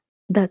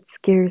That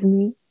scares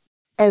me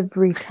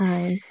every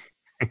time.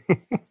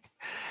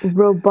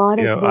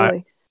 Robotic I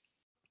voice.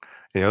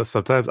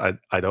 sometimes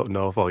I don't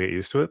know if I'll get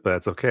used to it, but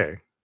that's okay.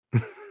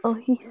 Oh,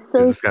 he's You so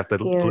just have to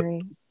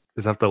scary.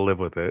 live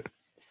with it.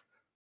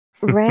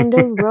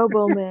 Random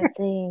Roboman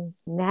saying,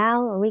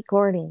 now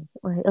recording.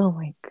 Like, oh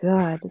my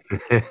god.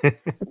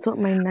 That's what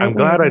my I'm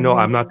glad nightmares I are know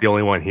made I'm not of. the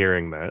only one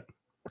hearing that.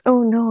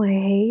 Oh no, I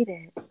hate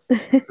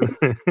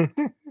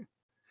it.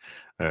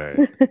 All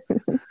right.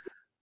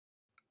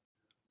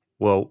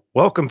 Well,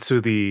 welcome to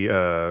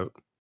the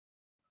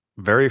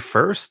very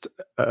first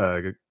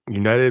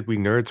United We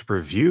Nerds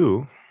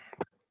review,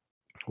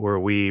 where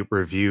we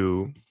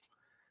review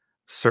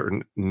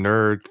certain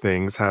nerd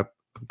things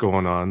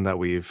going on that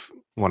we've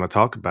want to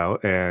talk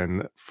about.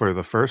 And for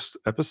the first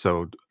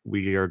episode,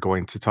 we are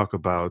going to talk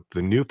about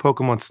the new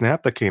Pokemon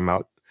Snap that came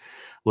out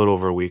a little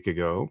over a week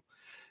ago.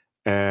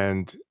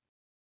 And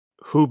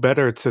who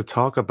better to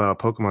talk about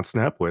Pokemon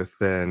Snap with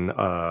than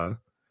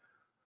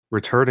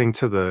returning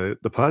to the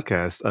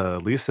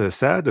podcast? Lisa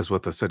Sad is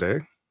with us today.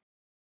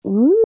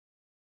 Ooh.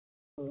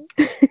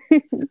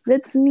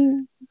 That's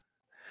me.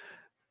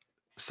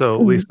 So,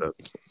 Mm-hmm. Lisa,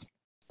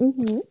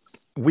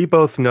 we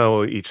both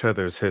know each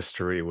other's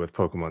history with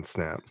Pokemon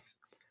Snap.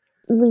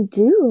 We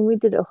do. We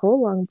did a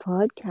whole long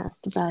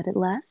podcast about it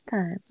last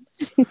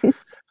time.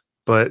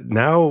 But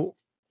now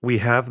we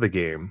have the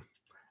game.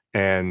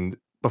 And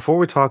before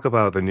we talk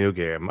about the new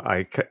game,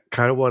 I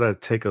kind of want to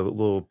take a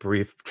little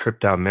brief trip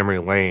down memory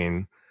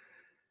lane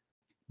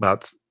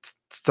about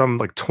some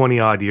like 20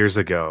 odd years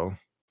ago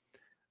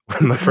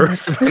when the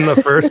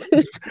God. first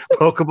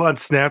Pokemon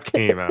Snap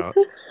came out.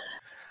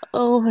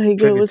 Oh my god,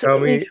 Can it you was tell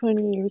only me?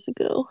 20 years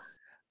ago.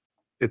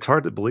 It's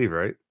hard to believe,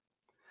 right?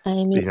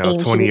 I'm an 20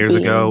 ancient years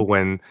ago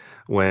being.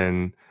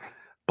 when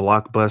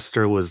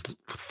Blockbuster was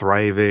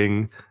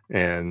thriving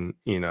and,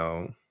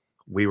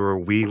 we were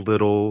wee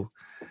little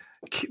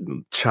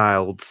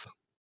childs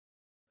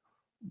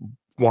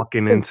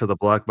walking into the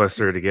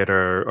Blockbuster to get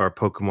our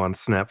Pokemon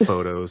Snap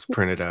photos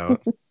printed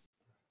out.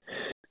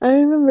 I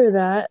remember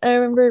that. I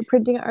remember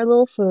printing our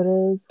little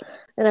photos,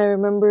 and I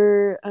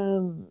remember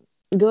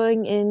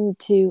going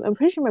into. I'm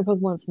pretty sure my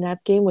Pokemon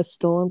Snap game was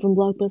stolen from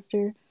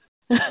Blockbuster.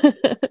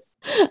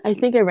 I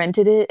think I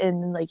rented it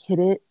and then like hid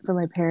it from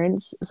my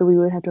parents, so we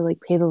would have to like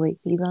pay the late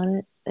fees on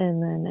it,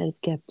 and then I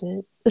just kept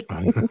it. It's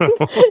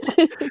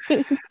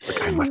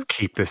like, I must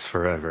keep this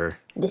forever.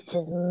 This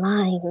is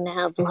mine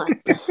now,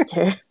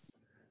 Blockbuster.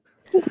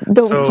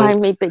 Don't So, find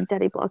me, Big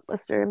Daddy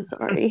Blockbuster. I'm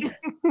sorry.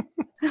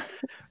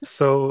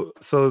 so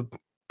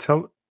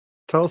tell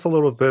us a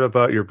little bit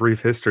about your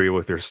brief history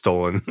with your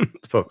stolen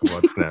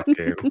Pokemon Snap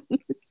game.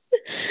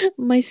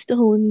 My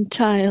stolen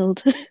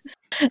child.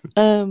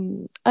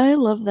 I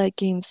love that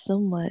game so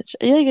much.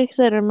 Yeah, like I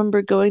said, I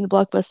remember going to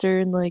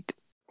Blockbuster and like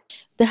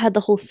they had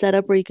the whole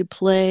setup where you could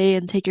play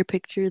and take your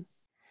pictures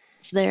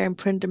there and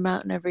print them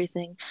out and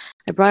everything.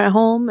 I brought it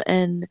home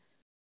and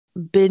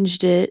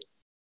binged it,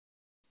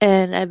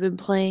 and I've been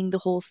playing the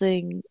whole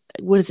thing.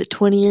 What is it,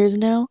 20 years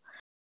now?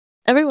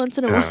 Every once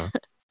in a while,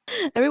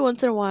 Yeah. every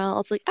once in a while,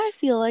 I'll like, I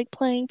feel like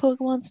playing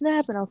Pokemon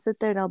Snap, and I'll sit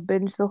there and I'll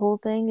binge the whole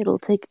thing. It'll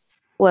take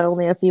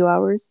only a few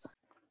hours,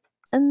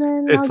 and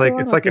then I'll go on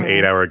It's with like an my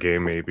life. 8-hour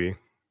game maybe.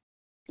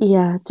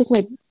 Yeah, it's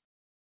like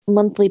my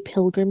monthly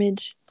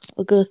pilgrimage.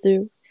 I'll go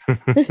through.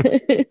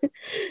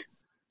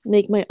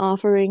 Make my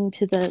offering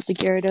to the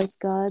Gyarados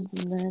gods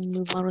and then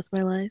move on with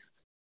my life.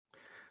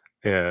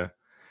 Yeah.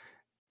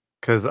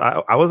 Because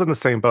I was in the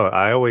same boat.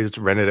 I always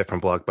rented it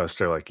from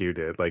Blockbuster like you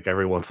did. Like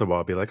every once in a while,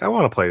 I'd be like, I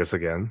want to play this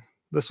again.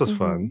 This was Mm-hmm.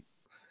 fun.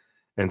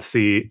 And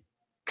see,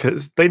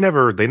 because they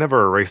never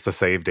erase the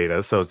save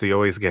data, so you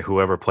always get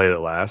whoever played it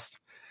last.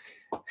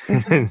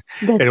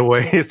 Mm-hmm. In a That's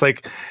way, true. it's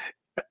like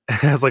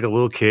as like a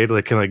little kid,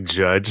 like can like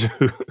judge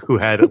who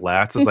had it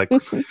last. It's like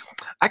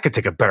I could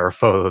take a better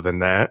photo than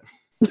that.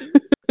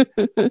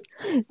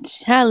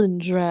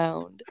 Challenge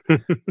round.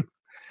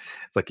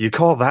 It's like, you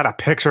call that a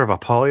picture of a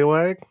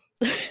Poliwag?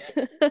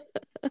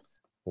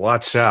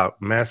 Watch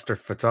out, master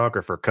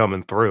photographer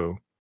coming through.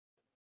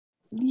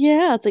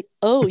 Yeah, it's like,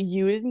 oh,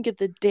 you didn't get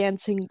the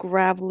dancing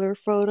graveler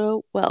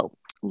photo? Well,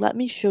 let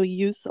me show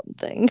you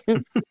something.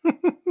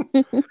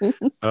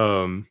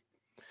 um,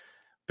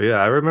 but yeah,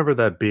 I remember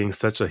that being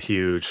such a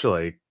huge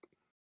like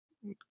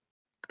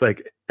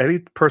any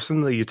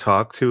person that you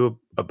talk to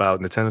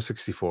about Nintendo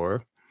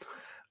 64,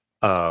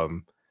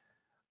 um,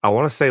 I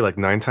want to say like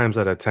 9 times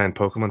out of 10,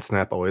 Pokemon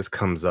Snap always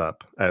comes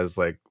up as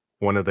like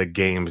one of the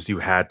games you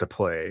had to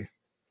play.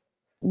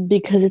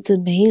 Because it's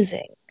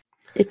amazing.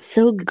 It's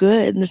so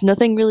good. There's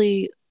nothing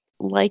really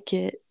like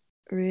it,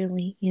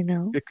 really, you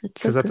know?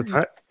 It's so Because at the good.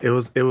 time, it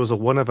was a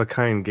one of a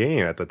kind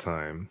game at the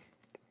time,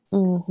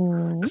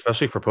 Mm-hmm.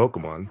 especially for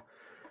Pokemon.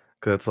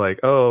 Because it's like,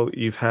 oh,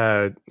 you've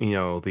had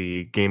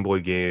the Game Boy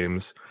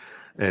games,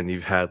 and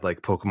you've had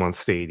like Pokemon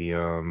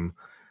Stadium,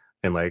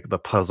 and like the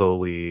Puzzle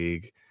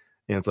League,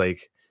 and it's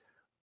like,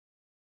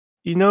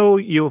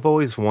 you've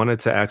always wanted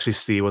to actually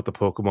see what the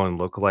Pokemon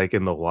look like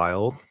in the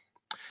wild.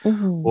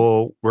 Mm-hmm.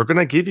 Well, we're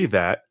gonna give you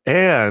that,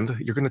 and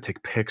you're gonna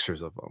take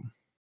pictures of them.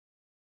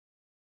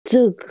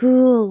 so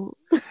cool.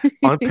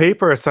 On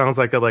paper, it sounds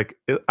like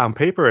on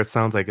paper, it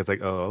sounds like it's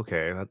like, "Oh,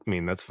 okay, I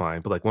mean, that's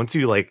fine." But, like, once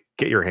you, like,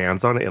 get your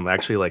hands on it and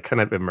actually, like,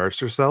 kind of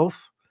immerse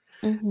yourself,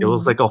 it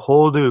was Mhm. like a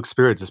whole new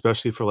experience,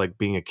 especially for, like,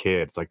 being a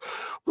kid. It's like,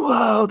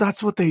 "Whoa,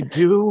 that's what they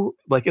do,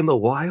 like, in the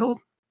wild?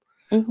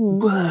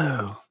 Mhm.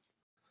 Whoa."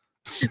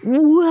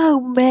 Whoa,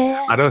 I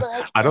man! don't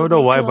Like, I oh don't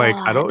know my why I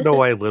god. don't know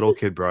why little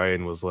kid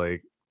Brian was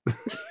like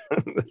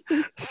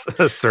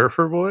a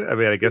surfer boy. I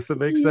mean, I guess it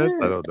makes sense.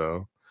 I Yeah. don't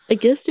know, I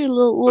guess your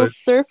little but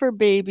surfer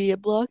baby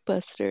at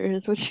Blockbuster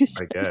is what you I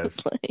sounded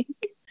guess like.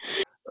 I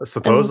love it.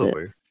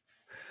 supposedly.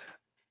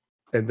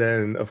 And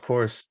then, of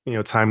course,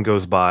 time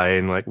goes by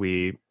and like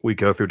we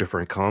go through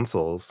different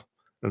consoles.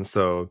 And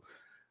so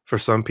for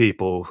some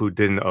people who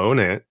didn't own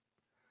it,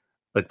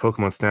 like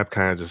Pokemon Snap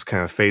kind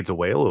of fades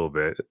away a little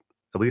bit.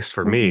 At least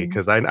for me, Mhm.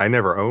 because I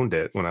never owned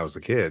it when I was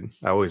a kid.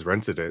 I always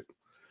rented it.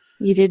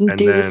 You didn't And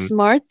do the then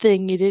smart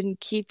thing. You didn't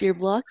keep your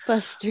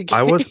Blockbuster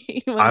I was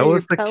game under your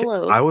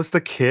pillow. I was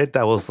the kid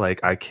that was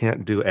like, I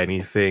can't do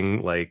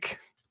anything like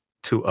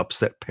to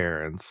upset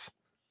parents.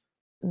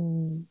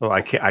 Mm, Well,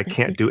 that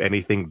can't do makes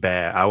anything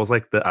bad. I was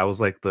like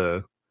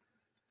the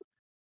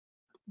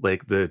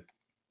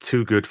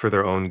too good for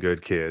their own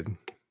good kid.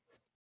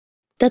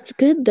 that's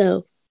good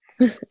though.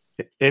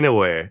 In a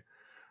way,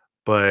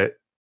 but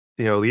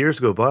years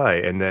go by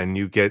and then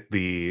you get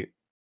the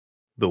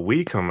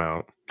Wii come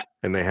out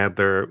and they had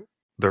their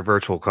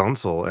virtual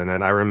console, and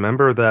then I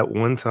remember that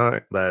one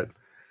time that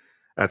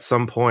at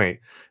some point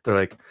they're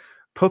like,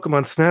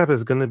 Pokemon Snap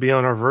is going to be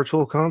on our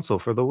virtual console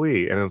for the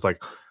Wii, and it's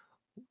like,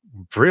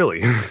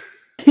 really?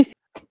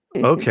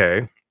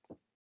 Okay.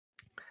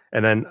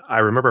 And then I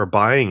remember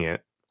buying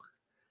it.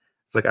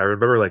 It's like I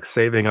remember like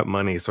saving up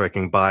money so I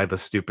can buy the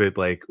stupid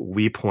like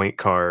Wii Point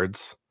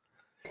cards,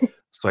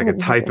 so I Oh could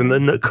my type in the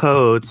god.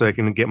 code so I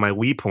can get my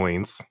Wii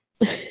points,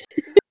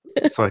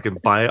 so I can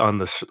buy it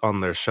on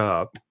on their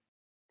shop,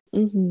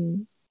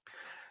 Mhm.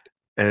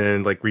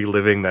 and like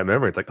reliving that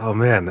memory. It's like, oh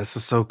man, this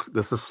is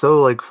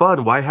so like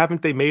fun. Why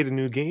haven't they made a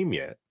new game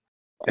yet?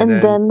 And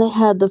And then then they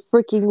had the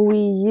freaking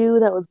Wii U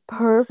that was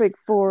perfect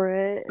for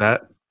it.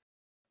 that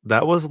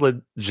that was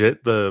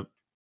legit the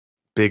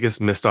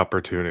biggest missed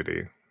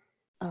opportunity.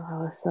 Oh,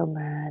 I was so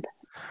mad.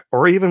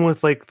 Or even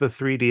with like the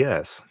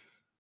 3DS.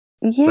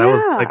 That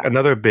was like Yeah.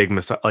 another big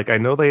miss. Like I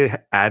know they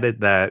added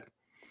that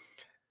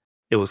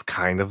it was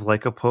kind of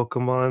like a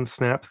Pokemon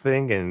Snap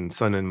thing in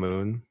Sun and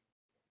Moon.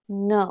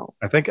 No.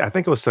 I think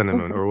it was Sun and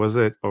Moon, Mhm.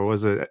 or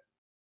was it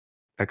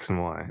X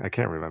and Y? I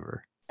can't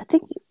remember. I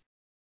think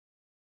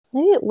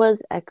maybe it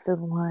was X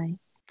and Y.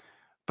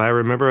 But I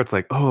remember it's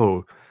like,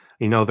 oh,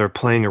 they're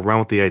playing around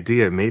with the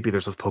idea. Maybe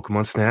there's a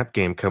Pokemon Snap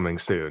game coming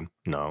soon.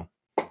 No.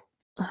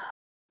 Ugh,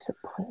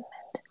 disappointment.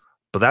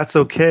 But that's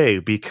okay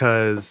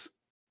because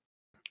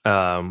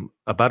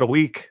about a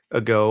week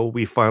ago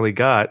we finally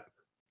got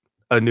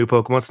a new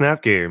Pokemon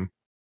Snap game,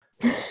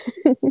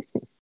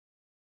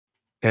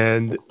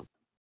 and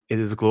it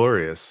is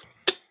glorious.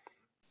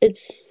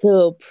 It's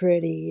so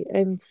pretty.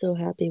 I'm so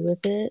happy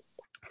with it.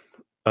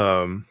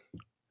 Um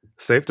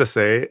Safe to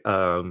say,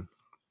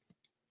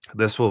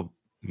 this will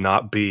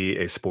not be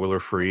a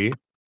spoiler-free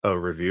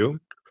review.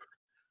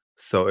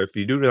 So if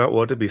you do not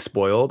want to be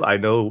spoiled, I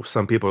know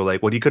some people are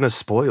like, "What are you gonna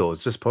spoil?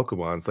 It's just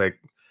Pokemon." It's like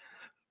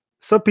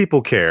some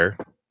people care.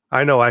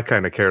 I know I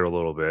kind of cared a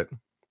little bit,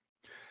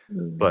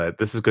 Mm. but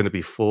this is going to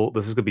be full.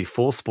 This is going to be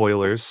full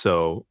spoilers.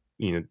 So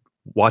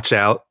watch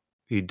out.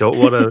 You don't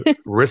want to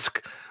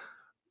risk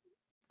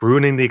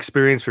ruining the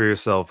experience for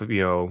yourself.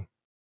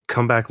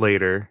 Come back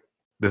later.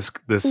 This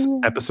Yeah.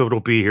 episode will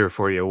be here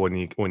for you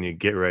when you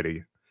get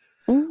ready.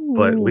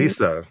 But Mhm.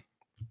 Lisa,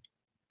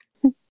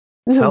 No,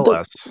 tell don't.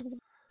 us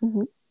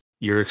Mhm.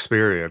 your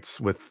experience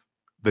with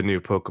the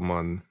new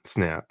Pokemon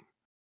Snap.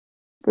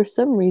 For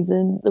some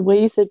reason, the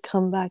way you said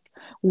 "come back,"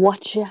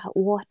 watch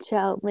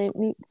out, made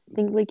me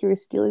think like you were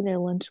stealing their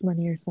lunch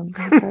money or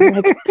something. So I'm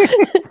like,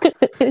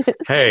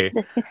 Hey,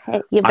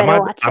 hey, you better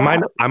watch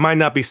out. I might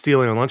not be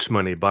stealing their lunch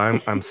money,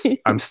 but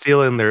I'm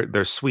stealing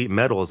their sweet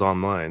medals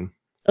online.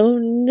 Oh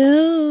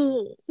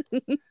no.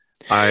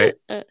 I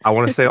Uh, I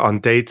want to say on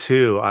day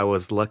 2, I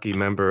was lucky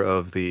member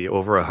of the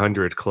over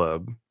 100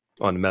 club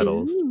on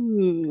medals.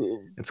 Ooh.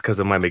 It's because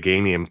of my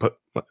Meganium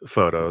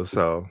photos.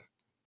 So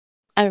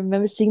I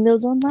remember seeing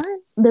those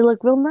online. They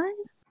look real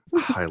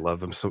nice. I love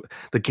them so.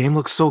 The game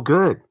looks so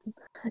good.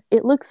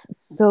 It looks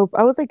so.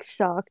 I was like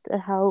shocked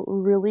at how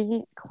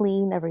really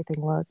clean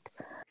everything looked.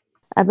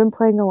 I've been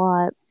playing a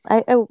lot.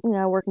 I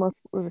work most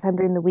of the time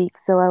during the week,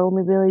 so I've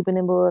only really been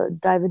able to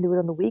dive into it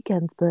on the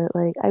weekends. But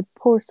like, I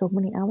pour so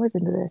many hours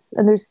into this,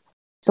 and there's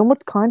so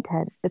much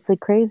content. It's like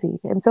crazy.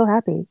 I'm so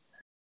happy.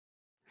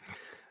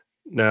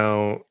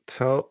 Now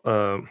tell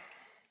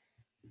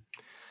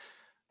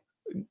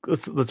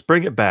let's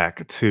bring it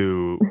back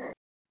to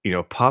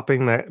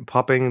popping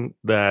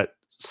that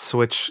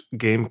Switch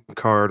game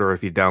card, or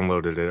if you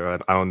downloaded it. Or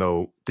I don't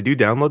know. Did you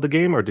download the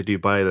game or did you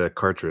buy the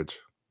cartridge?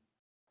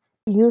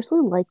 Usually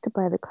like to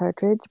buy the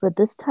cartridge, but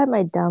this time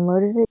I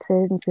downloaded it because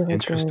I didn't feel like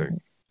Interesting.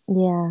 going.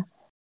 Yeah.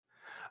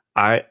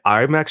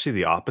 I'm actually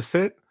the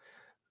opposite,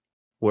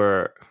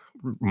 where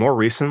more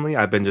recently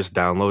I've been just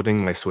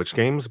downloading my Switch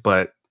games,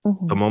 but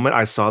the Hmm. moment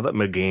I saw that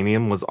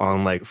Meganium was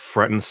on like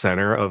front and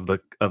center of the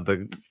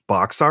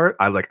box art,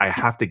 I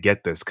have to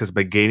get this because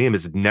Meganium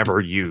is never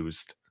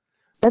used.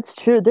 That's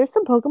true. There's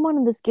some Pokemon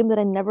in this game that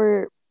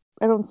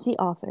I don't see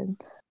often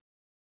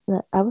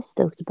that I was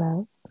stoked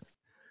about.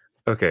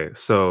 Okay,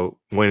 so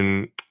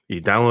when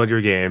you download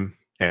your game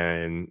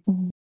and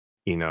Mhm.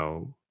 you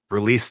know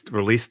release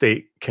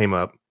date came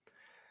up,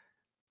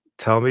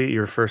 tell me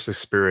your first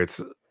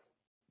experience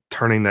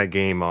turning that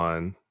game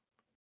on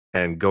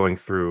and going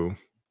through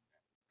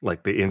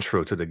like the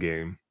intro to the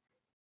game.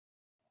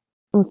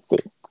 Let's see.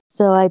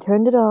 So I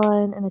turned it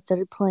on and I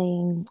started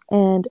playing,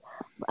 and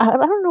I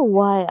don't know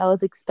why I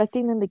was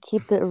expecting them to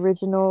keep the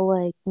original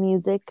like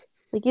music.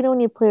 Like when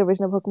you play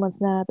original Pokemon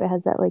Snap, it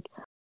has that like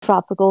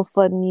tropical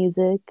fun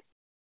music.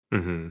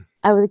 Hmm.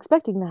 I was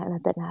expecting that, and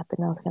that didn't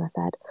happen. I was kind of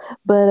sad,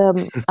 but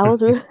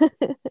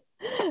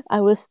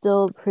I was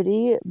still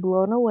pretty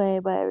blown away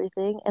by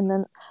everything. And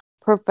then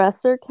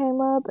Professor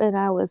came up, and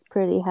I was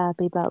pretty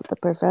happy about the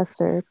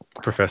Professor.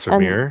 Professor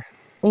And Mirror.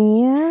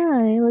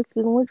 yeah,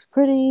 it looks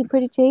pretty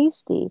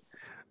tasty.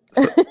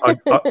 So,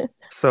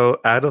 so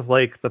out of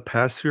like the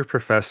past few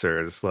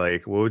professors,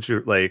 like what would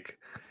you like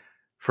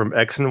from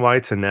X and Y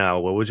to now?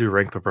 What would you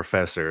rank the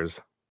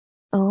professors?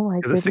 Oh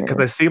my Because I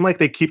goodness. seem like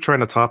they keep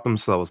trying to top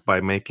themselves by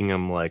making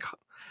them like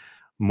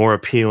more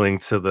appealing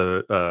to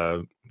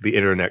the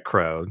internet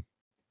crowd.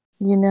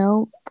 You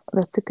know,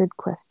 that's a good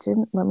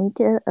question. Let me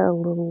get a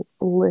little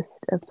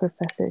list of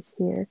professors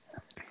here.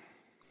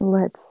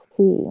 Let's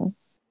see.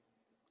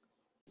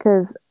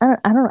 Because I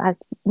don't know.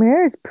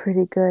 Mirror is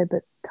pretty good,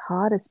 but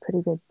Todd is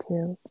pretty good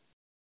too.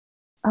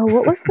 Oh,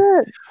 what was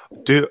the?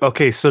 Dude,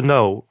 okay, so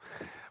no,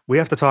 we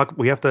have to talk.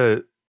 We have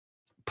to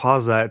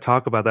pause that.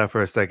 Talk about that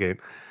for a second.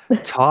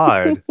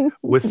 Todd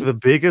with the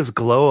biggest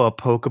glow up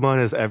Pokemon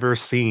has ever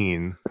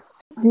seen.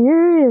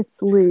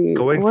 Seriously,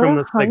 Going what from a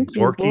this like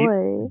hunky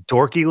boy.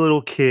 dorky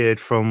little kid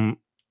from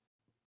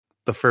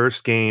the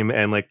first game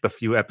and like the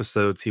few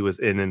episodes he was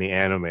in the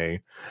anime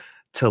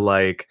to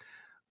like,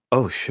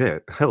 oh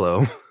shit,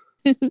 hello.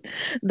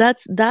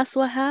 That's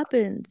what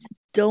happens.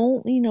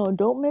 Don't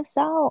miss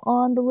out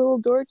on the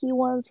little dorky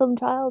ones from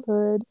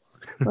childhood.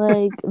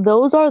 Like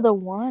those are the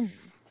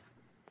ones.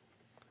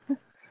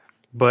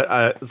 But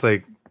it's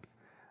like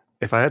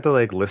if I had to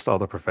like list all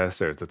the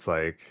professors, it's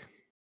like,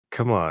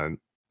 come on,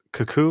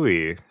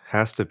 Kukui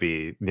has to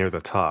be near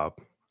the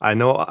top. I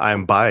know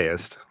I'm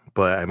biased,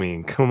 but I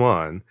mean, come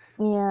on.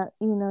 Yeah,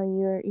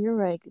 you're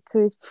right.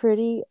 Kuku's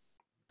pretty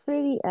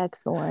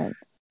excellent.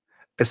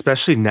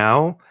 Especially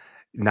now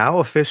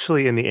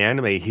officially in the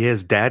anime, he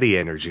has daddy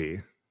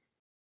energy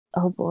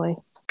Oh boy,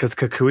 because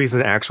Kukui's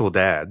an actual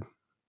dad.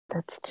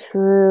 that's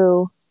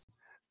true.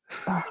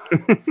 Ugh,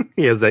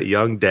 He has that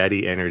young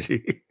daddy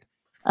energy.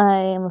 I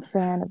am a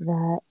fan of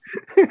that.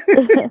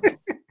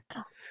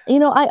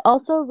 I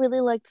also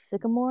really liked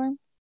Sycamore.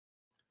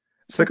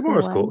 Sycamore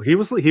Sycamore's cool. one. He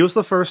was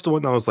the first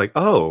one I was like,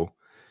 "Oh,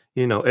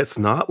 it's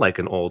not like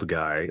an old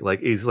guy.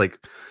 Like he's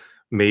like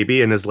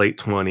maybe in his late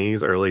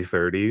 20s, early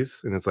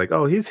 30s, and it's like,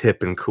 "Oh, he's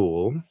hip and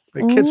cool.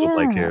 Like kids would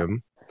like Yeah,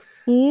 him."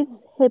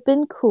 he's hip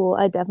and cool.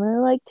 I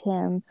definitely liked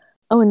him.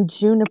 Oh, and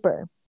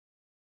Juniper.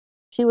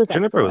 She was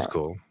Juniper was excellent.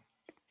 cool.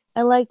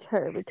 I liked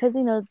her because,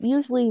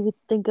 usually we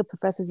think of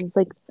professors as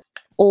like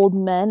old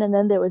men, and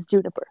then there was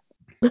Juniper.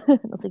 I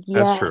was like,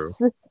 That's true.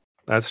 yes,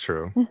 That's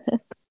true.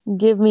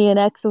 give me an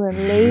excellent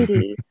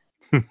lady.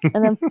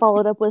 And then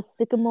followed up with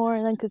Sycamore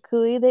and then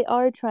Kukui. They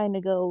are trying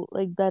to go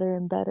like better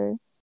and better.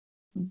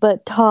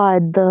 But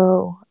Todd,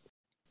 though,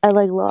 I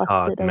like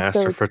lost Todd, it. I was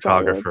so master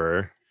excited.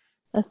 photographer.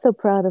 I was so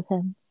proud of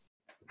him.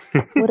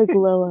 What a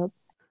glow up.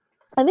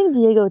 I think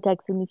Diego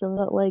texted me something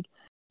about like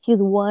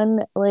he's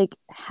one like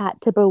hat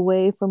tip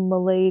away from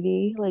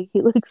Milady. Like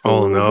he looks a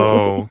Oh little bit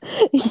no.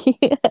 like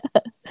yeah.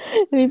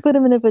 We put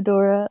him in a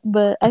fedora,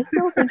 but I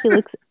still think he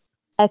looks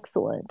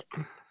excellent.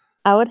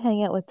 I would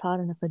hang out with Todd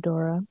in a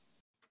fedora.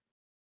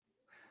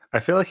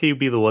 I feel like he'd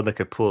be the one that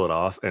could pull it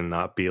off and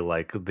not be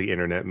like the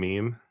internet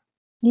meme.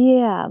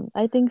 Yeah,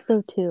 I think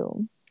so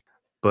too.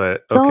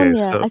 But okay, Sonia,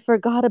 so I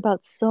forgot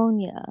about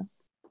Sonia.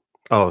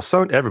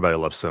 so everybody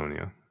loves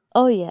Sonya.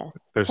 Oh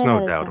yes, There's 10 no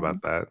out of doubt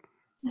about 10. that.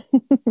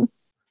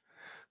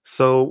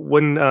 So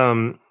when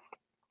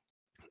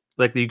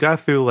like you got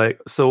through like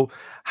so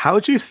how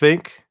would you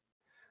think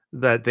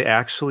that they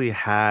actually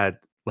had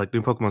like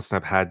new Pokemon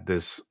Snap had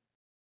this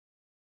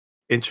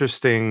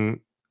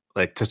interesting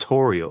like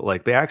tutorial?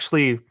 Like they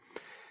actually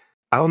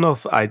I don't know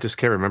if I just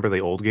can't remember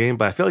the old game,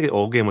 but I feel like the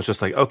old game was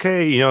just like,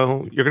 okay,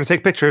 you're gonna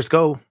take pictures,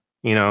 go,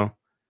 you know,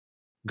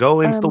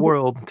 go into the The,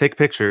 world, take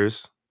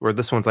pictures. Where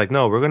this one's like,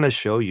 no, we're gonna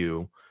show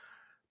you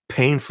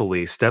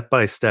painfully, step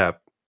by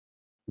step,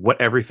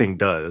 what everything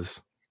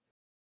does.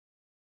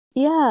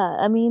 yeah,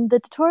 I mean the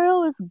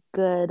tutorial was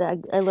good.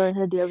 I learned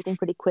how to do everything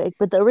pretty quick,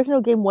 but the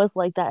original game was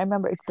like that. I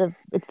remember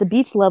it's the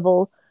beach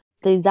level.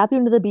 They zap you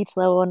into the beach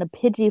level, and a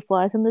Pidgey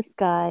flies from the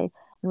sky,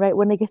 Right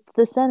when it gets to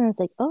the center, it's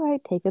like, all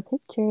right, take a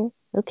picture.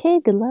 Okay,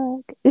 good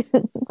luck.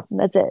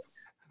 That's it.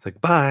 It's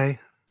like, bye.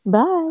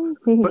 Bye.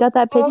 You But got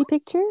that oh, Pidgey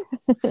picture?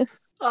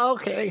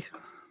 okay.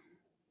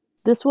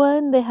 This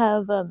one, they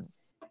have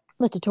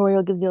the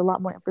tutorial gives you a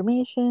lot more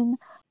information.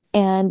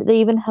 And they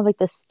even have like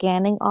the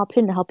scanning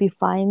option to help you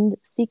find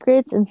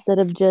secrets instead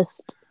of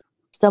just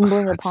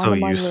stumbling That's upon so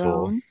them on your useful.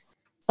 own.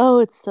 Oh,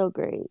 it's so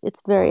great.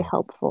 It's very Oh.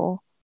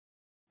 helpful.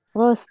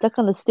 Well, I was stuck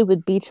on the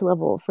stupid beach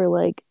level for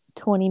like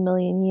 20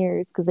 million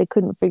years because I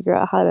couldn't figure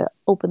out how to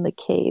open the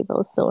cave. I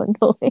was so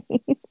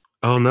annoyed.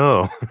 Oh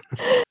no.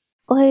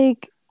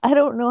 Like, I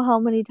don't know how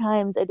many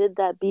times I did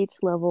that beach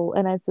level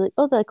and I was like,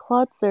 oh, that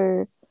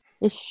Klotzer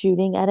is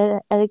shooting at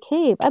a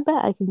cave. I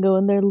bet I can go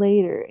in there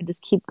later and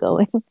just keep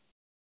going.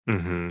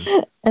 Hmm.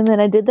 And then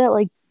I did that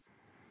like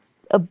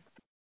a,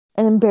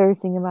 an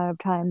embarrassing amount of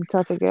time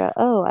until I figured out,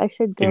 oh, I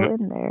should You go know,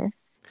 in there.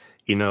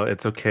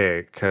 it's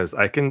okay because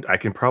I can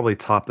probably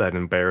top that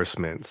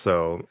embarrassment.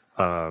 So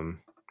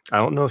I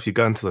don't know if you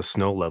got into the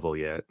snow level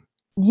yet.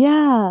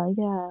 Yeah,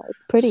 yeah,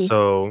 it's pretty.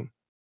 So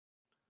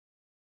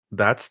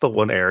that's the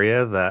one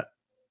area that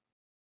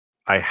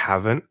I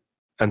haven't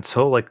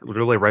until like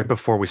literally right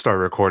before we started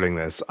recording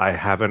this, I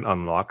haven't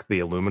unlocked the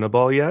Illumina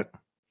ball yet.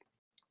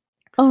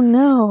 Oh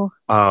no.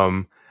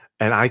 Um,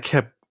 and I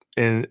kept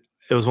and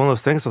it was one of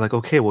those things where like,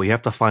 okay, well, you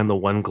have to find the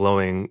one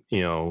glowing,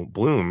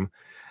 bloom.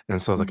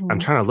 And so I was like, I'm Hmm.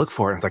 trying to look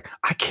for it. It's like,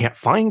 I can't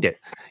find it.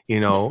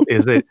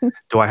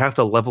 Do I have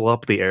to level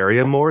up the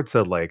area more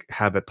to like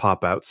have it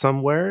pop out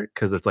somewhere?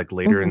 Cause it's like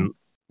later Hmm. in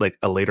like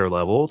a later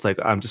level. It's like,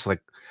 I'm just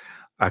like,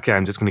 okay,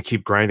 I'm just gonna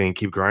keep grinding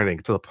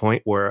to the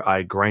point where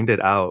I grinded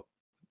out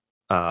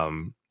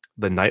um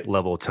the night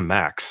level to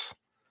max.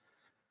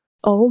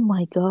 Oh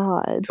my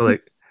God. So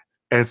like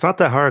and it's not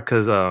that hard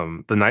because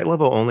the night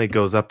level only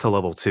goes up to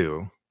level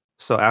 2.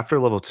 So after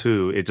level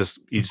 2, you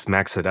just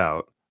max it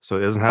out. So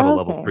it doesn't have a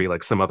level Okay. 3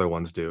 like some other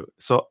ones do.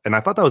 So and I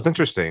thought that was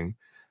interesting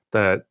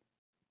that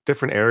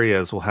different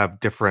areas will have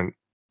different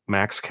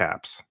max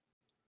caps.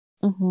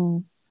 Hmm.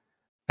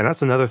 And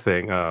that's another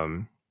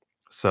thing.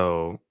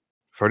 So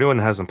for anyone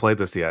that hasn't played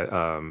this yet,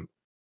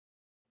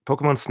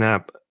 Pokemon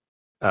Snap,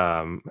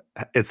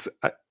 it's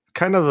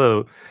kind of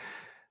a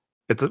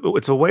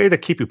it's a way to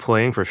keep you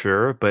playing for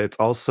sure, but it's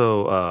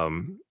also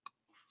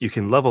you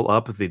can level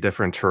up the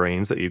different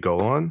terrains that you go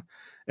on,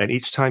 and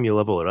each time you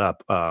level it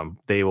up,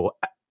 they will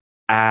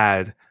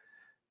add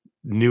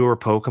newer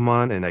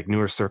Pokemon and like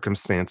newer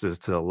circumstances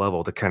to the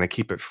level to kind of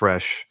keep it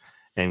fresh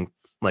and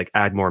like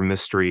add more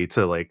mystery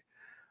to like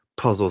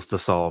puzzles to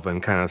solve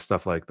and kind of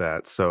stuff like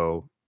that.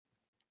 So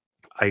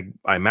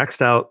I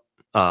maxed out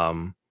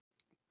um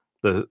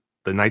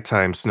the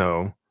nighttime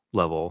snow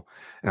level,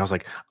 and I was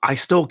like, I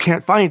still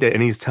can't find it,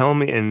 and he's telling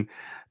me, and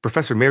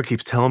Professor Mayor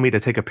keeps telling me to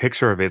take a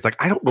picture of it. It's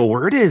like I don't know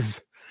where it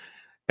is.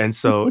 And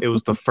so it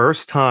was the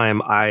first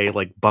time I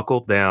like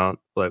buckled down,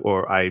 like,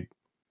 or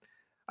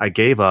I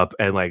gave up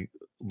and like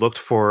looked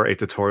for a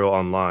tutorial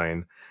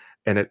online,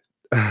 and it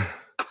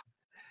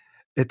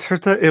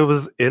turns out it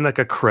was in like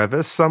a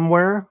crevice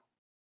somewhere.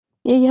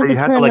 Yeah, you have Or to you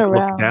had to turn like look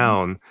around.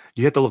 down.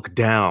 You had to look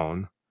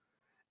down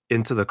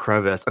into the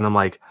crevice, and I'm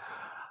like,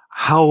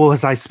 how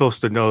was I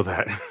supposed to know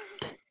that?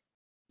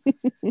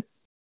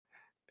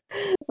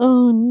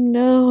 Oh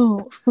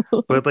no.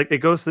 But like it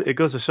goes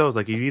to show is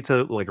like you need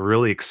to like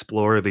really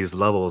explore these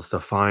levels to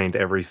find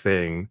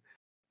everything.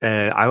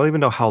 And I don't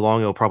even know how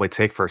long it'll probably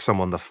take for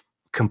someone to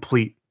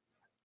complete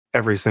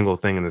every single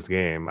thing in this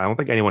game. I don't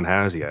think anyone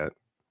has yet,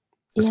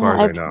 as Yeah, far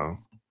as I know.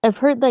 I've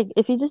heard like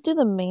if you just do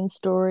the main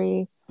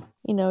story,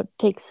 it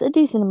takes a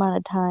decent amount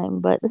of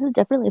time, but this is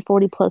definitely a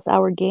 40 plus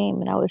hour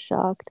game and I was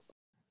shocked.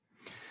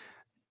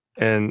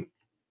 And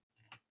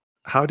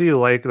how do you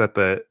like that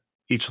the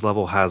each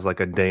level has like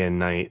a day and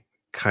night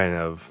kind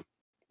of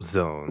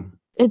zone?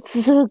 It's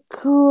so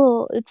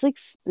cool. It's like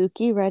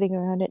spooky riding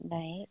around at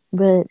night,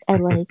 but I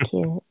like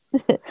it. I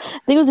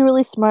think it was a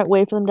really smart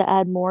way for them to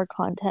add more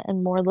content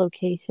and more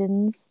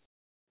locations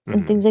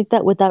and Mhm. things like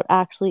that without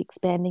actually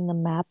expanding the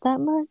map that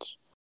much.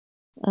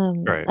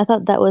 Right. I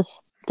thought that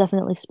was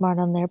definitely smart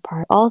on their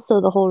part. Also,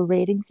 the whole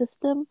rating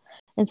system,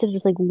 instead of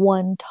just like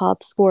one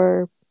top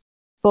score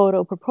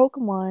photo per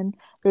Pokemon,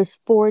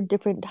 there's four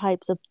different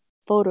types of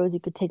photos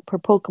you could take per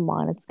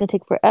Pokemon. It's gonna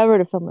take forever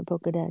to film a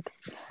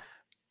Pokedex.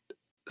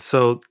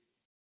 So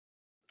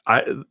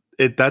I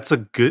that's a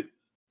good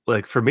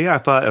like for me I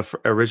thought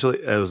originally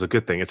it was a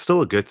good thing. It's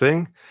still a good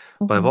thing,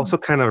 but I've Hmm. also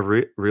kind of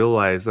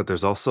realized that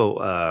there's also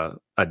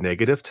a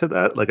negative to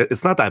that. Like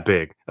it's not that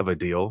big of a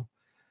deal.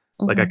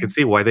 Like I can Hmm.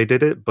 see why they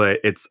did it, but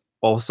it's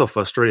also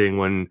frustrating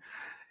when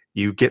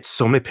you get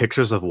so many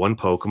pictures of one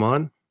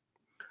Pokemon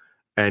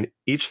and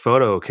each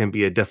photo can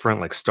be a different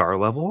like star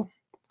level,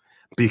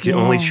 but you can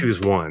only Yeah.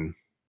 choose one.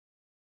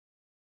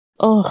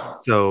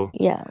 Oh, So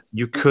yeah.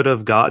 you could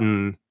have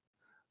gotten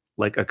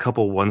like a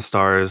couple 1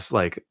 stars,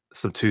 like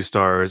some 2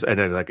 stars, and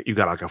then like you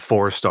got like a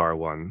 4-star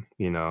one,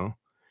 you know?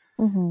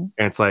 Hmm.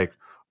 And it's like,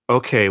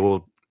 okay,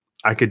 well,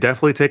 I could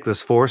definitely take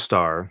this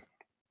 4-star,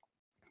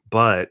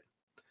 but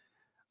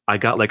I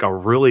got like a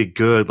really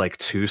good like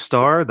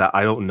 2-star that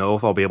I don't know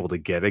if I'll be able to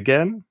get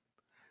again.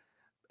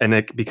 And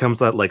it becomes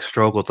that like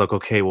struggle. It's like,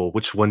 okay, well,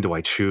 which one do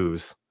I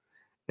choose?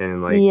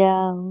 And like,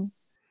 Yeah.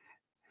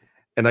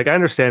 and like I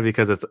understand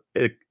because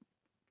it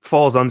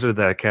falls under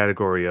that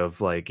category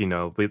of like,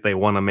 they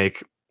want to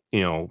make,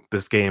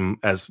 this game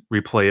as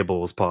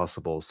replayable as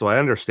possible. So I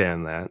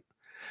understand that.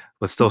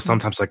 But still Mhm.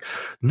 sometimes like,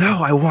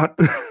 no, I want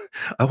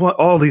I want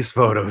all these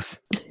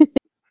photos.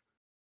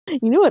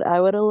 You know what I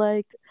would have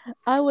liked?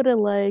 I would have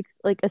liked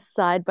like a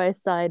side by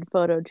side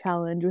photo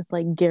challenge with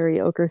like Gary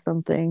Oak or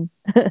something,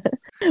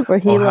 where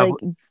I'll he have like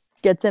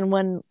gets in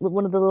one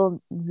of the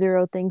little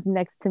zero things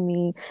next to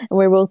me, and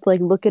we're both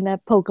like looking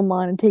at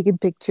Pokemon and taking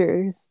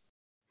pictures.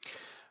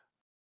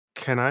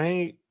 can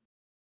I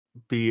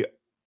be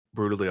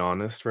brutally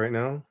honest right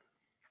now?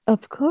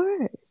 Of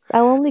course,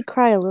 I'll only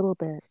cry a little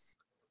bit.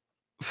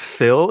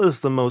 Phil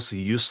is the most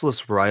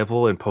useless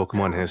rival in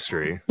Pokemon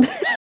history.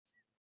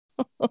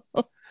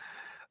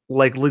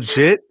 Like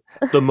legit,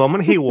 the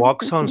moment he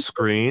walks on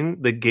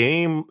screen, the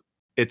game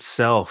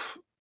itself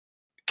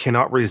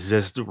cannot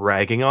resist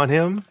ragging on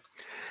him.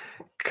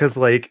 Cause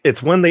like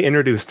it's when they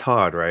introduce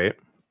Todd, right?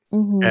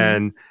 Hmm.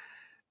 And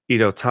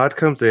Todd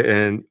comes in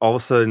and all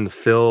of a sudden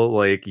Phil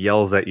like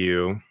yells at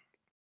you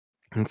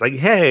and it's like,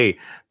 hey,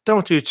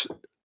 don't you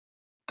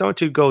don't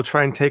you go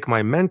try and take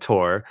my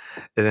mentor.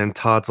 And then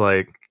Todd's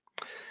like,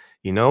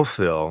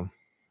 Phil,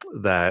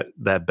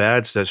 that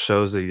badge that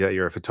shows that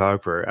you're a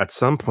photographer, at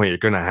some point you're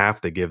gonna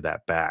have to give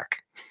that back.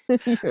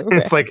 You're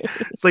It's like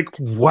right. it's like,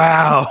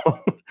 wow.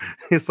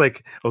 It's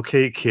like,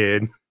 okay,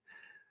 kid,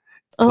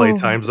 Oh.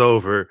 playtime's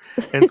over.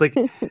 And it's like,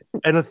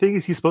 and the thing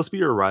is he's supposed to be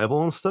your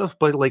rival and stuff,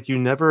 but like he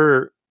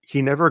never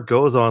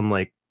goes on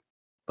like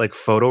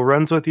photo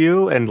runs with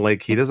you and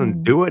like he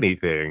doesn't Mhm. do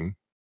anything.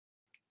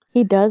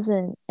 He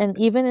doesn't. And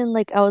even in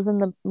like I was in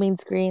the main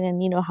screen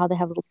and you know how they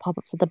have little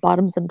pop-ups at the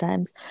bottom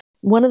sometimes.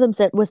 One of them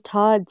said was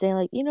Todd saying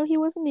like, he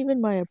wasn't even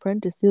my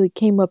apprentice. He like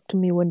came up to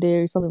me one day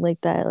or something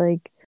like that.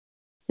 Like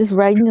just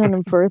ragging on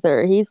him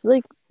further. He's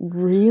like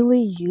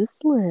really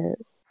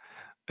useless.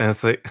 And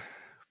it's like,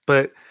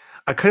 but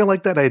I kind of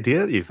like that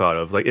idea that you thought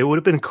of. Like, it would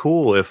have been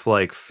cool if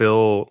like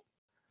Phil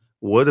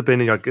would have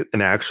been like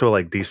an actual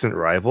like decent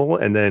rival,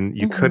 and then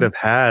you could Hmm. have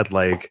had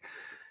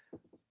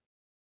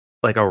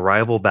like a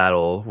rival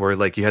battle where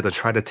like you had to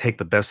try to take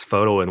the best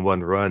photo in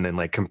one run and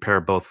like compare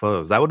both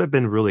photos. That would have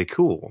been really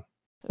cool.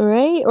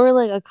 Right? Or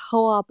like a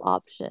co-op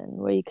option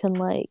where you can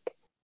like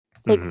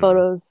take Hmm.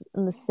 photos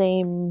in the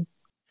same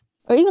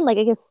or even like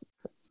I guess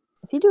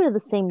if you do it at the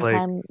same Like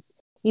time,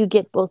 you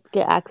get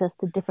access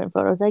to different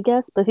photos, I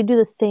guess. But if you do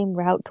the same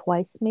route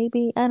twice,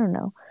 maybe I don't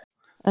know.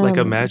 like Um.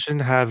 imagine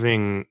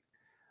having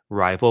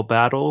rival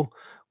battle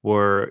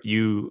where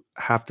you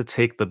have to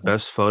take the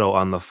best photo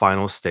on the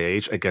final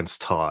stage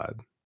against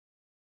Todd.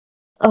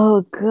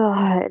 Oh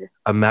God,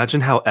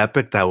 Imagine how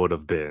epic that would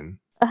have been.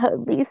 that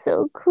would be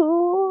so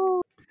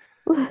cool.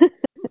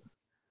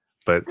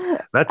 But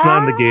that's not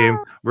in the game.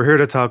 Ah, We're here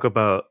to talk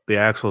about the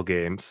actual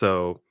game.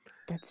 So,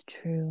 that's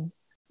true.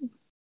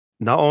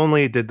 not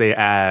only did they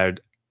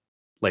add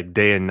like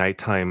day and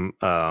nighttime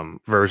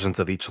versions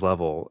of each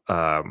level,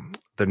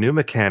 the new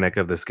mechanic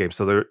of this game.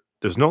 So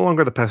there's no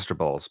longer the pester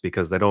balls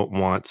because they don't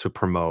want to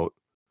promote,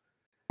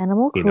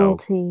 Animal you know,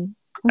 cruelty.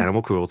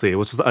 animal cruelty,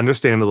 which is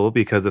understandable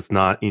because it's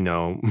not,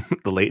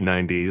 the late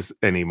 90s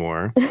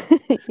anymore.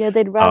 Yeah,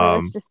 they'd rather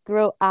us Um, just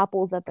throw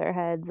apples at their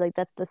heads. Like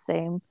that's the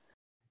same.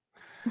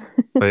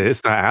 but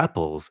it's not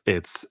apples.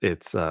 It's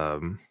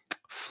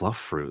fluff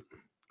fruit.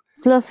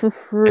 Fluff of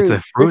It's a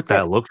fruit. fruit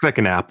that looks like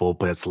an apple,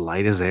 but it's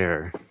light as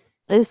air.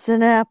 It's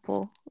an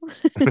apple.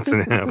 It's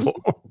an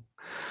apple.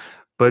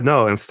 But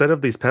no, instead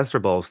of these pester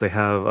balls, they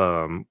have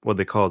what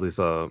they call these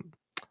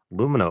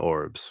Lumina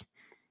orbs.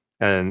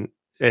 And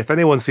if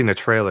anyone's seen a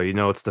trailer,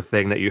 it's the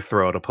thing that you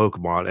throw at a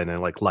Pokemon and it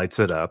like lights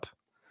it up.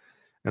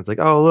 And it's like,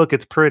 oh look,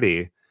 it's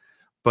pretty.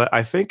 But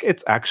I think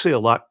it's actually a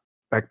lot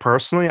like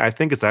personally, I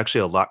think it's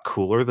actually a lot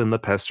cooler than the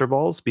pester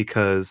balls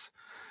because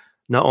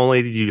not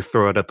only do you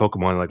throw it at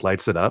Pokemon and like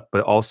lights it up,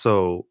 but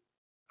also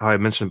how I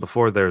mentioned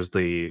before, there's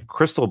the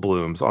crystal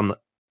blooms on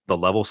the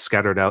level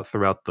scattered out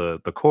throughout the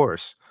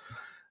course.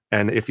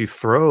 And if you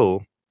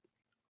throw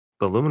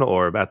the Lumina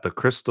Orb at the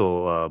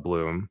crystal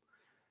bloom,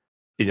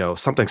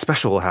 something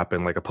special will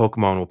happen. Like a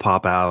Pokemon will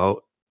pop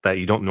out that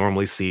you don't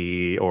normally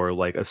see, or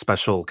like a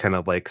special kind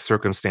of like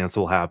circumstance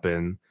will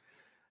happen.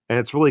 And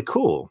it's really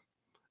cool.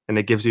 And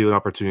it gives you an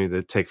opportunity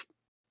to take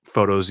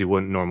photos you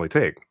wouldn't normally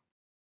take.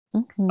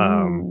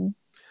 Um, Hmm.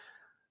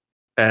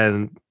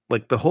 and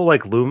like the whole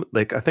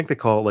like I think they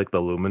call it like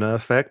the Lumina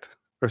effect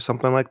or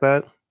something like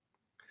that.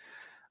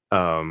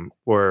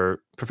 Where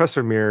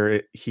Professor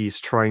Mirror he's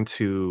trying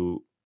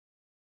to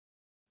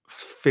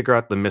figure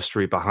out the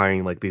mystery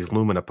behind like these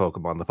Lumina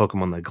Pokemon, the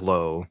Pokemon that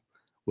glow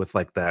with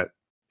like that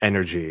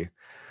energy.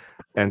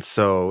 And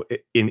so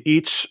in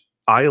each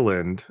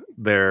island,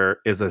 there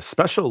is a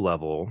special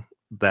level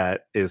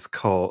that is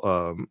called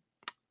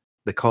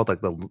they call it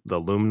like the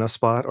Lumina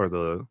spot or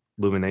the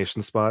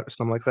Lumination spot or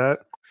something like that,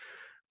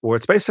 where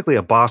it's basically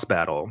a boss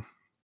battle.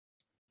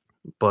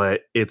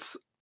 but it's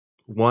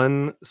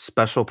one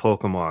special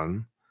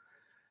Pokemon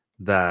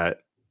that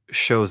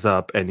shows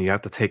up and you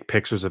have to take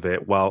pictures of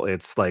it while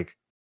it's like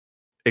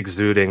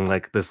exuding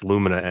like this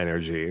Lumina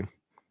energy.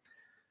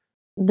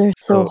 They're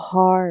so So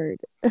hard.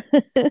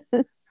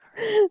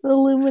 The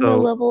Lumina so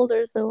levels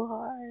are so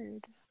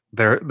hard.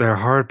 they're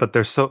hard, but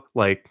they're so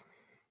like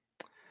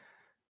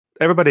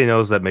everybody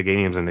knows that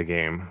Meganium's in the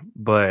game,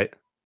 but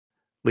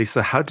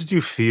Lisa, how did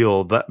you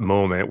feel that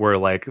moment where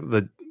like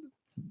the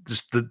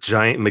just the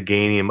giant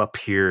Meganium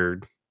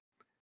appeared?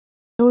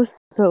 It was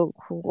so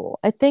cool.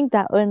 I think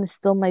that one is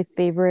still my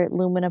favorite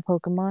Lumina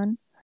Pokemon.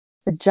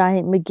 The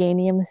giant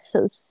Meganium is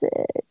so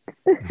sick.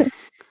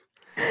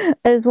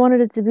 I just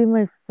wanted it to be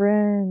my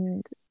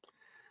friend.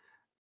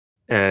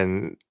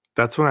 And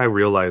that's when I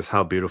realized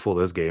how beautiful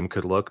this game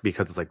could look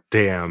because it's like,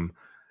 damn,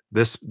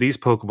 these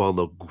Pokemon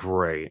look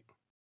great.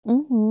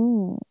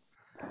 Hmm.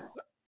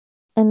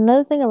 And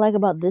another thing I like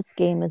about this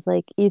game is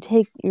like you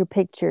take your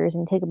pictures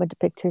and take a bunch of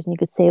pictures and you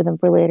could save them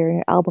for later in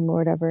your album or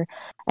whatever,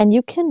 and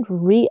you can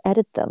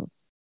re-edit them.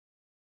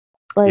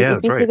 Like Yeah,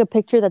 if that's you right. take a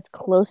picture that's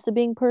close to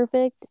being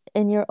perfect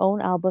in your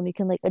own album, you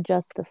can like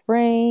adjust the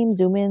frame,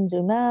 zoom in,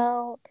 zoom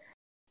out.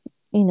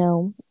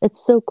 It's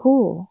so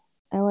cool.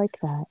 I like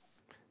that.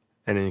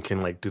 And then you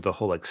can like do the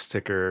whole like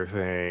sticker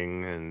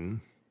thing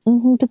and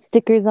Put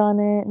stickers on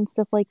it and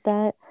stuff like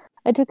that.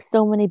 I took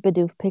so many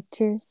Bidoof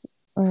pictures.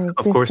 Like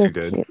of they're course so you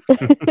did. cute.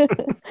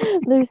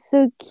 They're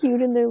so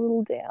cute in their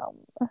little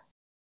dam.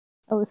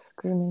 I was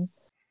screaming.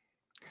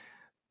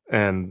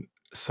 And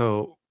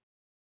so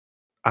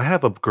I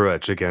have a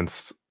grudge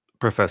against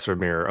Professor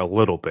Mirror a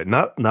little bit.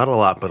 Not a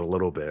lot, but a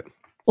little bit.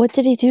 What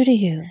did he do to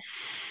you?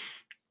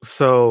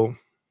 So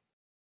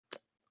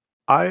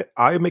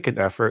I make an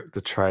effort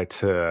to try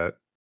to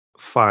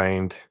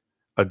find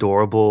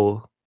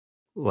adorable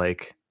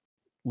like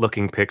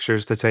looking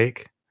pictures to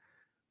take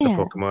the Yeah.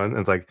 Pokemon. And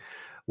it's like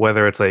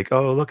whether it's like,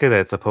 oh, look at it,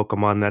 it's a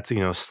Pokemon that's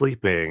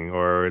sleeping,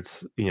 or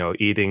it's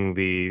eating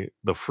the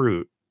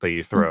fruit that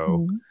you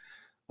throw, Hmm.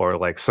 or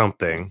like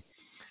something.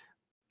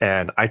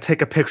 And I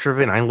take a picture of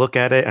it and I look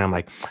at it and I'm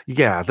like,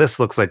 yeah, this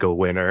looks like a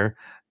winner.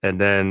 And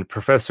then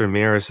Professor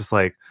Mirror is just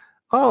like,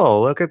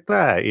 oh, look at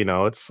that.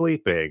 It's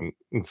sleeping.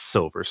 And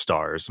silver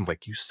stars. I'm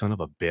like, you son of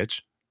a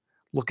bitch.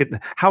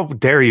 How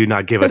dare you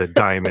not give it a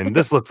diamond?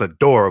 This looks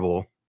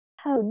adorable.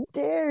 How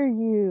dare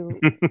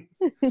you?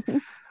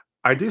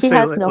 I do He say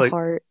has no like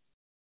heart.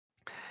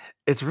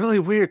 it's really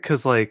weird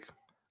because like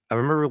I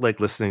remember like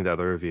listening to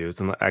other reviews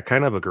and I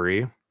kind of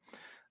agree.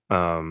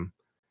 Um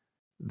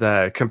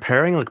that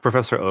comparing like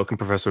Professor Oak and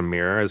Professor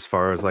Mirror as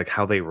far as like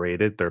how they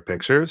rated their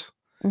pictures,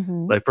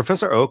 Hmm. like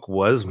Professor Oak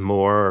was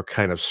more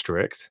kind of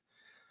strict,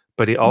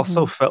 but he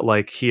also Hmm. felt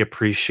like he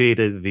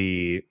appreciated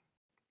the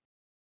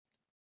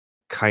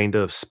kind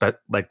of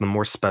like the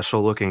more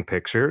special looking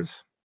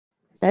pictures.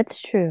 That's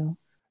true.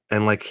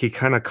 And like he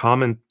kind of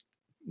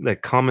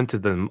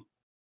commented them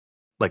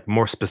like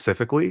more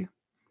specifically.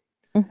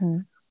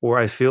 Hmm. Or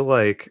I feel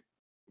like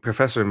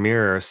Professor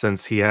Mirror,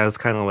 since he has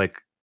kind of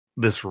like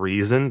this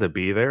reason to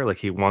be there, like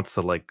he wants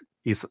to like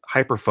he's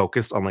hyper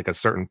focused on like a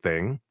certain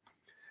thing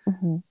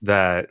Hmm.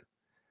 that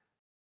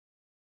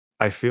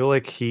I feel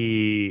like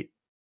he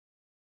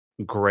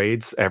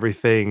grades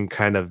everything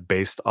kind of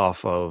based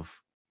off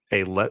of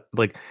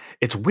like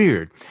it's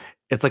weird.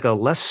 It's like a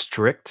less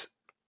strict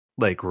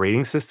like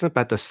rating system,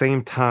 but at the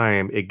same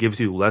time, it gives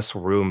you less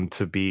room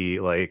to be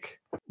like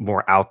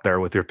more out there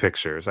with your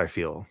pictures, I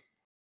feel.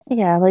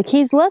 Yeah, like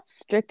he's less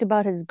strict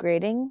about his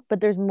grading, but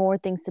there's more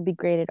things to be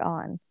graded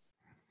on.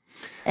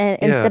 And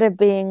Yeah. instead of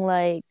being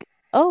like,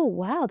 oh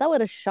wow, that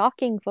was a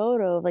shocking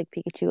photo of like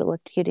Pikachu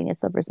electrocuting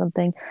itself or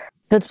something,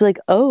 it's like,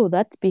 oh,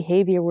 that's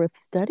behavior worth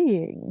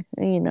studying.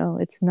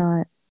 It's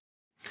not.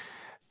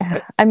 eh,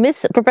 I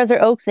miss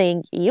Professor Oak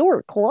saying, you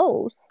were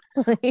close.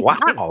 Like,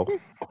 Wow.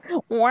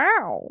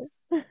 wow.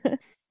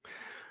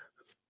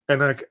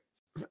 And like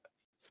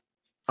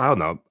I don't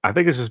know. I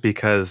think it's just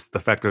because the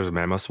fact there's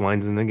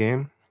Mamoswines in the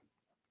game.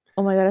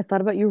 Oh my God, I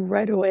thought about you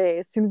right away.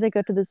 As soon as I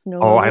got to the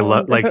snow Oh, I level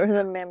love and like or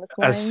the mammoth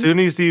as soon swines.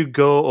 as you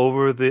go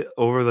over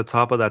the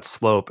top of that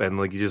slope and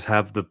like you just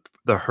have the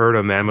herd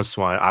of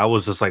Mamoswine, I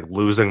was just like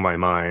losing my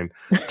mind,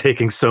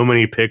 taking so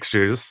many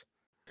pictures.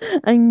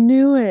 I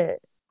knew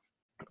it.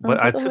 I But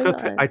was like, oh my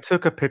I God.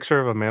 took a picture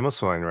of a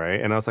Mamoswine, right?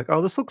 And I was like,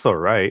 "Oh, this looks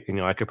alright."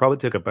 I could probably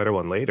take a better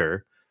one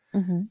later.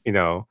 Hmm.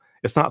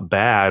 It's not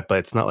bad, but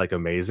it's not like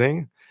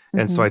amazing.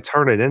 And so Hmm. I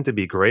turn it in to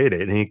be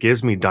graded and he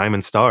gives me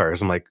diamond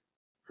stars. I'm like,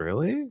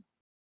 "Really?"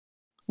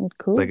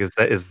 It's like, Cool.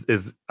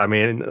 is I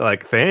mean,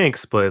 like,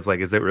 thanks, but it's like,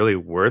 is it really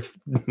worth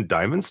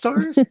diamond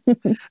stars?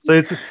 So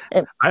it's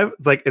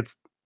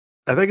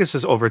I think it's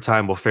just over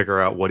time we'll figure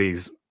out what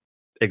he's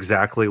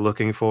exactly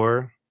looking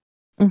for,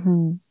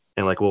 Hmm.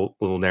 and like we'll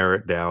narrow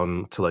it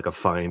down to like a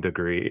fine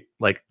degree.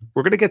 Like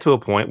we're gonna get to a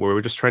point where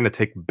we're just trying to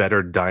take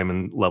better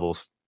diamond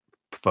levels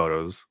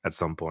photos at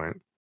some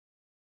point.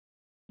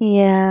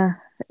 Yeah,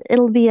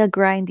 it'll be a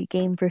grindy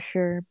game for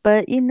sure,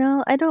 but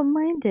I don't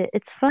mind it.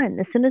 It's fun.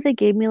 As soon as they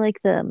gave me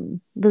like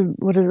the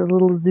what is it,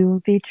 little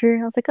zoom feature,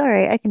 I was like, all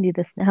right, I can do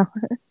this now.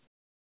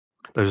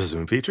 There's a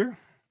zoom feature?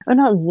 Or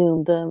not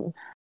zoom,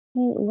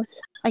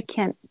 I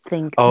can't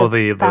think. Oh,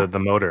 the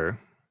motor.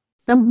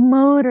 The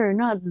motor,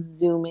 not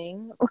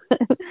zooming.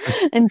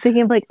 I'm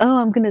thinking of like, oh,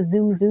 I'm gonna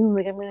zoom,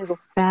 like I'm gonna go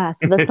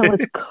fast, but that's not what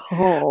it's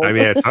called. I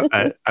mean, it's not,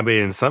 I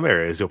mean, in some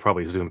areas you'll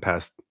probably zoom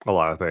past a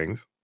lot of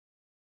things.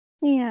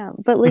 Yeah,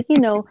 but like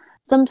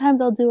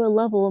sometimes I'll do a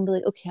level and be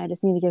like, okay, I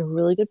just need to get a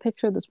really good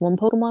picture of this one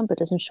Pokemon, but it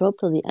doesn't show up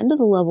till the end of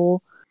the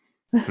level.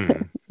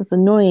 It's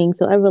annoying,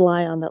 so I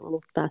rely on that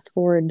little fast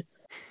forward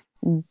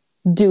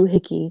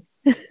doohickey.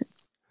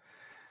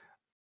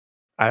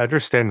 I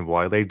understand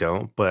why they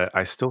don't, but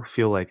I still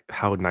feel like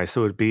how nice it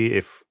would be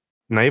if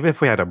not even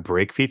if we had a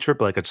break feature,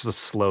 but like it's just a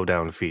slow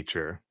down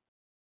feature.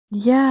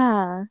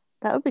 Yeah,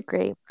 that would be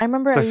great. I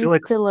remember 'Cause I I feel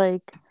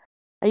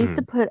used like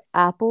to put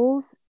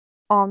apples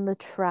on the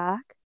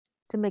track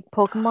to make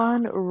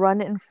Pokemon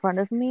run in front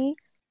of me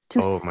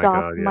to oh my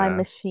stop god, my yeah.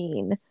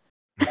 machine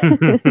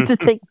to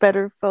take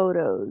better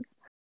photos,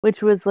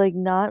 which was like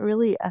not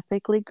really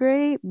ethically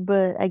great,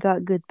 but I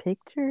got good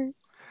pictures.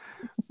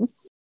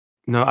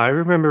 No, I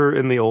remember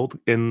in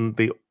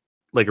the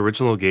like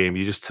original game,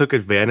 you just took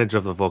advantage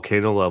of the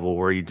volcano level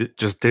where you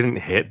just didn't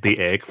hit the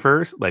egg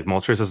first, like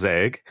Moltres'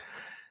 egg,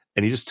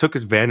 and you just took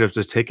advantage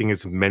of taking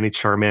as many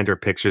Charmander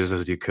pictures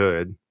as you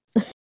could.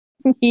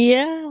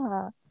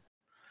 Yeah.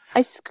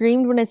 I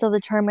screamed when I saw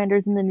the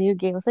Charmanders in the new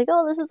game. It's like,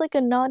 oh, this is like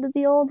a nod to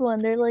the old one.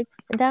 They're like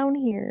down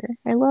here.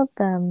 I love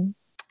them.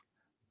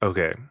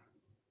 Okay.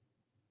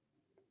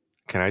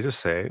 Can I just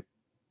say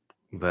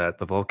that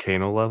the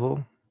volcano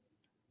level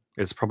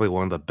is probably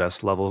one of the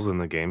best levels in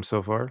the game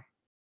so far?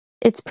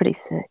 It's pretty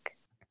sick.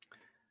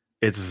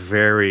 It's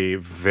very,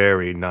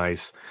 very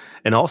nice.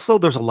 And also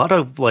there's a lot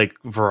of like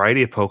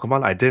variety of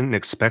Pokemon I didn't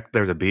expect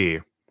there to be.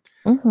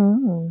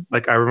 Mm-hmm.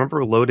 Like I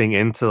remember loading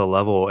into the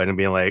level and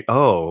being like,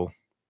 "Oh,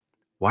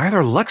 why are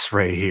there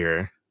Luxray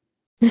here?"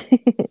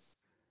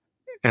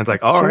 And it's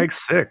like, It's "All true. right,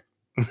 sick."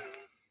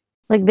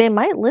 Like they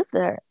might live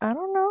there. I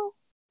don't know.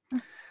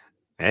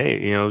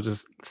 Hey,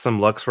 just some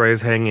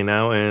Luxrays hanging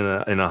out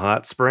in a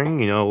hot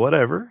spring,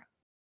 whatever.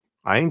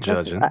 I ain't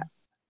That's judging.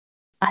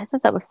 I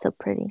thought that was so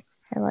pretty.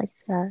 I liked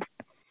that.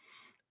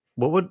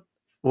 What would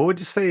what would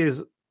you say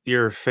is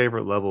your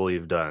favorite level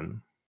you've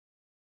done?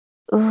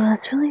 Oh,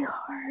 that's really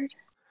hard.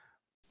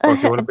 Or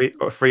if you want to be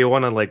or if you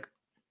want to like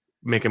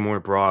make it more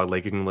broad,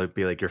 like you can like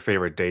be like your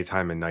favorite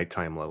daytime and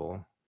nighttime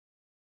level.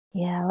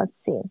 Yeah, let's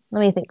see.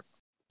 Let me think.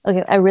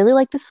 Okay, I really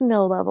like the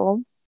snow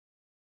level.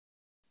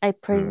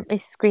 Hmm. I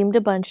screamed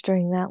a bunch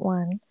during that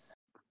one.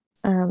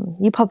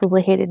 You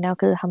probably hate it now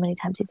because of how many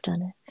times you've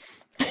done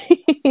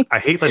it. I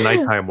hate the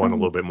nighttime one a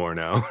little bit more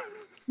now.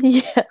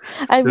 Yeah,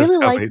 I Just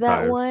really how like many that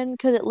times. one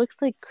because it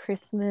looks like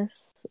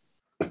Christmas,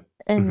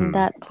 and Mhm.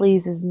 that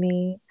pleases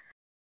me.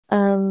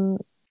 Um,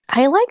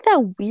 I like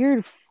that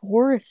weird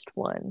forest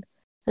one,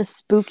 the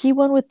spooky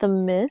one with the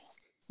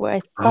mist, where I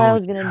thought I Oh,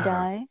 was gonna yeah.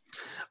 die.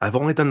 I've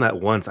only done that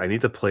once. I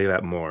need to play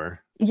that more.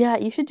 Yeah,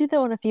 you should do that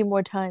one a few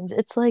more times.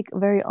 It's like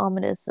very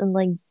ominous and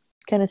like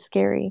kind of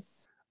scary.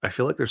 I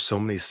feel like there's so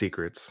many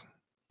secrets.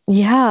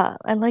 Yeah,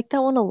 I like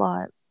that one a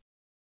lot.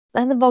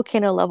 And the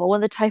volcano level,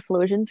 when the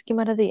Typhlosions came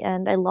out at the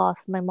end, I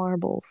lost my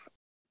marbles.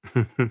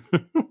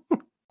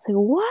 It's like,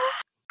 what?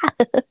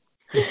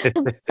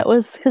 That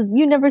was because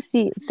you never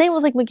see. Same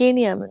with like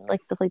Meganium and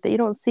like stuff like that. You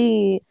don't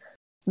see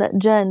that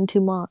gen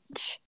too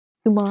much.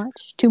 Too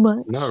much. Too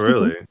Not much.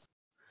 really.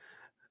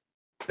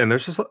 And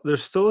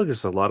there's still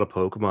just a lot of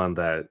Pokemon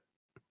that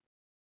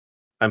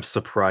I'm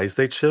surprised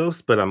they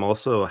chose, but I'm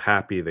also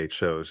happy they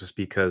chose just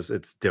because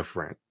it's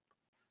different.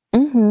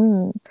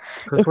 Mm-hmm.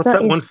 'Cause It's what's not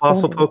that your one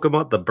fossil standard.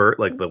 Pokemon? The bird,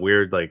 like the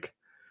weird, like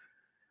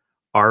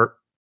Ar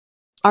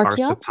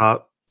Archeops?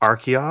 Archetop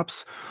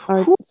Archeops?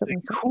 Or Who something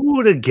like that. who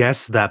would have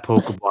guessed that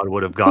Pokemon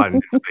would have gotten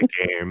into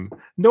the game?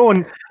 No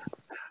one.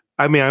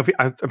 I mean,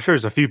 I'm sure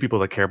there's a few people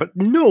that care, but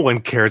no one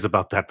cares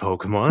about that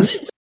Pokemon.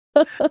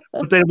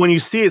 But then when you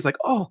see it, it's like,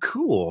 "Oh,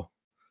 cool."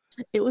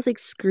 It was like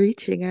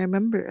screeching. I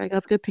remember. I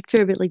got a good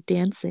picture of it like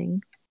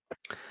dancing.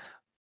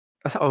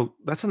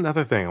 That's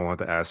another thing I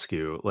wanted to ask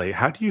you. Like,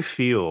 how do you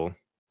feel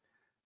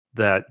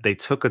that they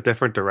took a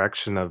different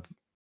direction of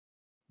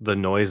the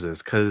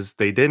noises? Because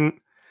they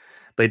didn't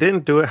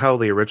do it how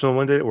the original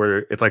one did, where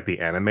it's like the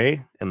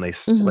anime and they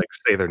Hmm. like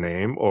say their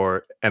name,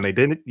 and they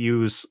didn't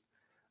use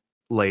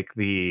like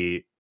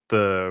the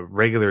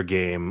regular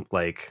game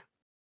like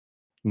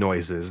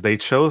noises. They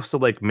chose to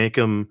like make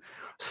them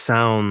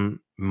sound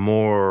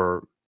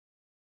more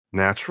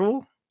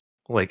natural.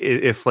 Like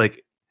if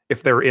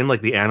they were in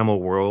like the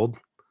animal world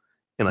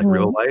in like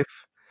real Hmm.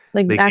 life,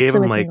 Like they gave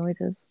actually them making like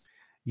noises.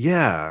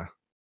 yeah.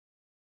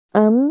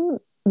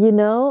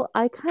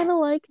 I kind of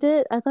liked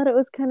it. I thought it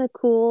was kind of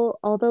cool.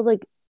 Although,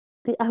 like,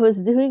 I was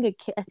doing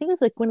I think it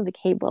was like one of the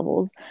cave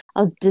levels.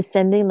 I was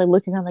descending, like,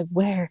 looking on, like,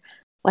 where?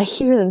 I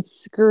hear them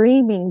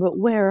screaming, but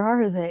where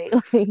are they?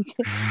 Like,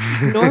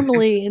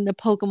 normally in the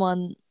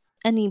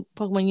any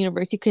Pokemon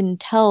universe, you can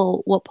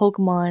tell what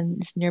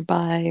Pokemon is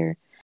nearby or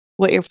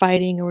what you're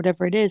fighting or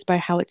whatever it is by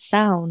how it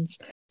sounds.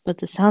 But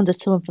the sounds are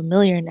so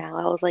unfamiliar now.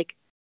 I was like,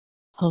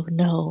 Oh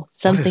no, What is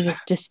something is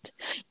that? just.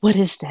 What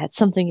is that?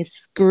 Something is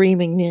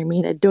screaming near me,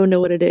 and I don't know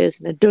what it is,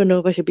 and I don't know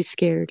if I should be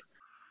scared.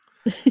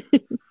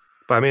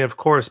 But I mean, of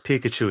course,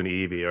 Pikachu and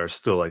Eevee are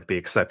still like the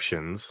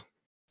exceptions.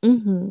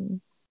 Mm-hmm.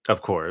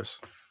 Of course.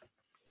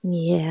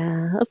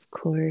 Yeah, of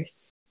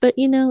course. But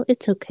you know,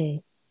 it's okay.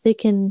 They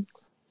can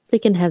they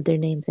can have their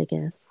names, I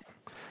guess.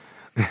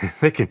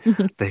 they can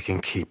they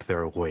can keep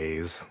their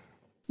ways.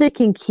 They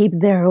can keep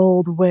their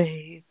old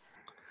ways.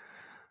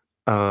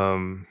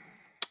 Um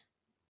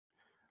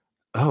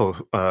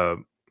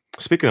oh,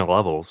 speaking of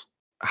levels,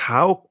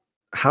 how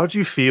how'd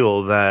you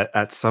feel that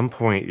at some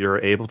point you're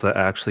able to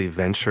actually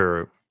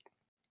venture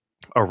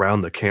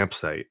around the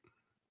campsite?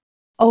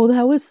 Oh,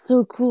 that was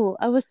so cool.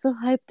 I was so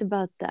hyped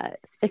about that.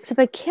 Except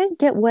I can't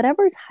get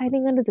whatever's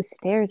hiding under the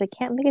stairs. I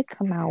can't make it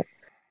come out.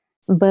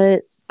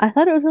 But I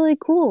thought it was really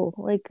cool.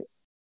 Like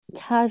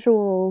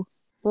casual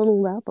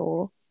little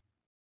level.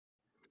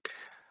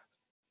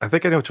 I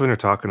think I know which one you're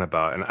talking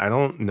about, and I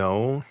don't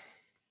know Yeah,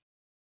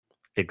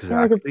 like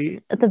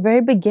exactly. at the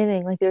very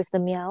beginning, like there's the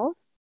meow,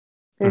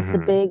 there's the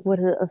Mhm. big, what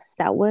is it, a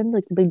stout one,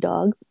 like the big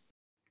dog.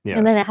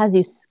 And then Yes. it has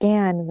you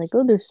scan and like,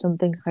 oh, there's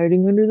something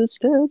hiding under the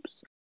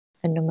steps.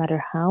 And no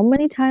matter how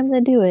many times I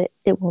do it,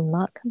 it will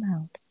not come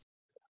out.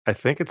 I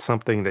think it's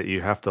something that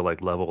you have to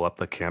like level up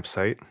the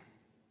campsite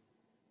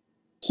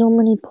So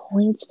many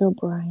points though,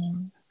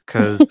 Brian.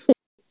 because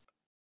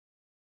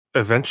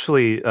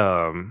eventually,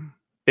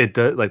 it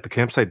does like the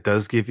campsite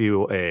does give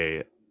you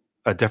a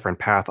different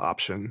path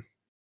option,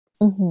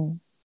 Mm-hmm.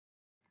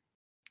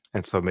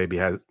 and so maybe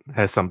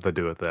has something to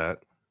do with that.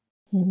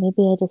 Yeah,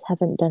 maybe I just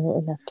haven't done it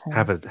enough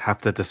times.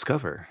 Have to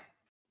discover.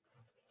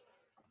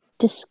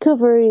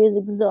 Discovery is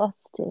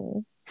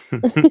exhausting.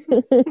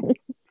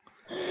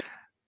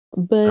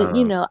 But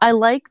you uh, know, I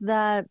like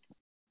that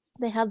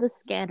they have the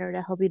scanner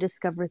to help you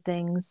discover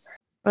things.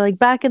 Or like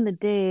back in the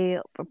day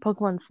for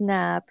Pokemon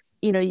Snap,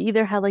 you know, you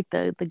either had like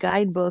the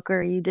guidebook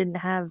or you didn't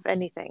have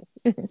anything.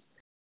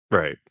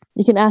 right.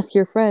 You can ask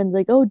your friends,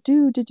 like, "Oh,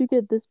 dude, did you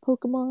get this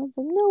Pokemon?"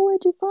 Like, "No,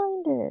 where'd you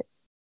find it?"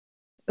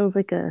 It was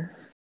like a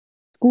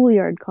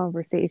schoolyard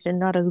conversation,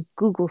 not a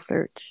Google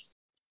search.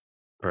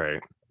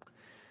 Right.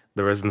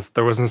 There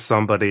wasn't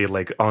somebody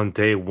like on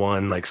day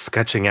one like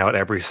sketching out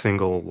every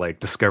single like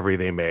discovery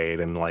they made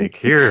and like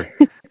here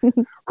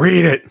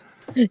read it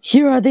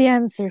Here are the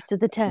answers to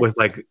the test.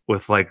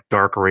 with like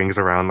dark rings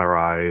around their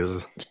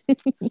eyes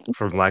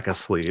from lack of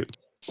sleep.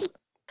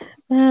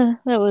 That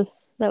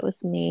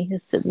was me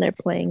just sitting there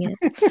playing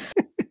it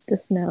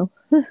just now.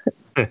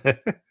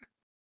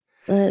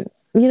 But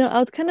you know, I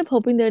was kind of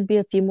hoping there'd be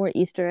a few more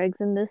Easter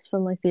eggs in this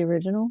from like the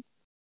original,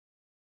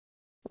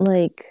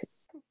 like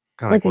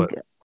Kind of like like a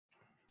what?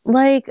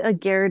 like a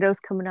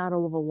Gyarados coming out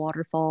of a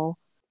waterfall,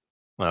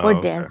 or Oh,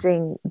 okay.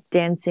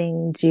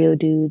 dancing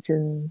Geodudes,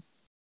 and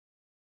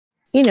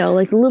you know,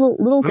 like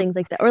little things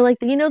like that, or like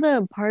you know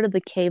the part of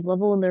the cave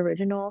level in the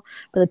original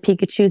where the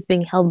Pikachu's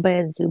being held by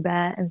a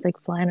Zubat and it's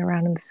like flying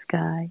around in the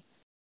sky.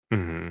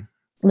 Hmm.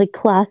 Like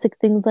classic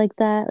things like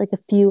that, like a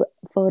few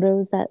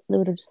photos that they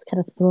would have just kind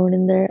of thrown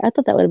in there. I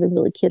thought that would have been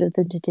really cute of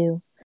them to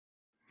do.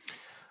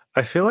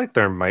 I feel like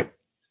there might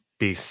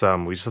be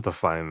some. We just have to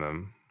find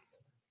them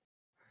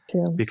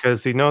True.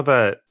 because you know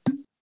that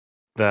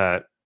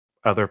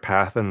other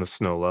path in the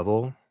snow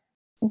level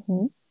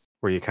Hmm.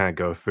 where you kind of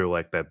go through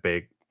like that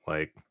big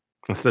like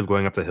instead of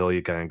going up the hill,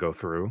 you kind of go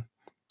through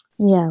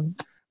Yeah.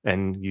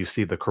 and you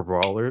see the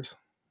crawlers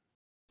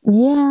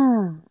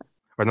Yeah.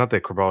 or not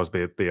the crawlers,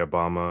 the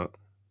Obama.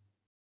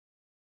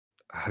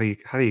 How do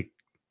you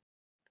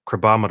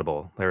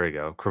Crabominable. There we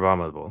go.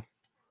 Crabominable.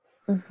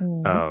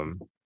 Hmm.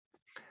 Um,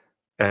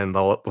 and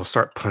they'll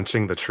start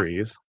punching the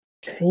trees.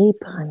 Tree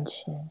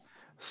punching.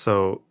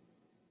 So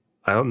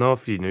I don't know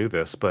if you knew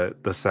this,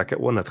 but the second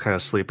one that's kind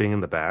of sleeping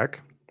in the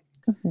back,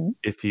 Hmm.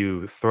 if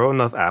you throw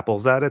enough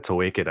apples at it to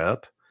wake it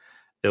up,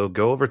 it'll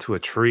go over to a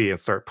tree and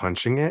start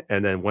punching it.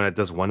 And then when it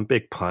does one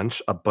big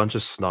punch, a bunch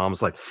of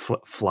snoms like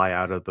fly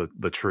out of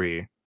the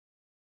tree.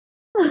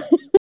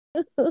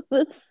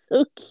 That's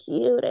so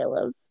cute. I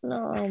love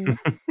Snom.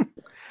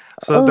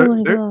 So Oh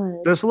my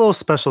god. there's little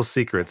special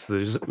secrets.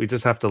 We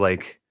just have to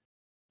like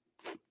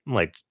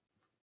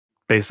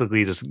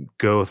basically just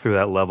go through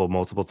that level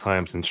multiple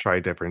times and try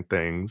different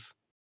things.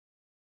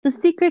 The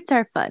secrets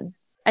are fun.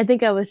 I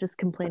think I was just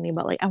complaining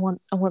about like I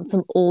want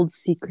some old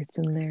secrets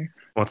in there.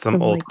 Want some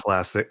Some like old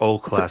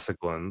so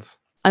classic ones.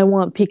 I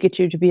want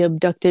Pikachu to be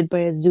abducted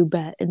by a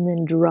Zubat and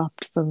then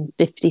dropped from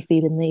 50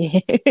 feet in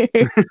the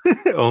air.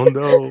 Oh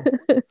no.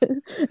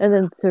 And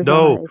then No.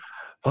 survive.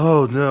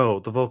 Oh no,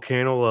 the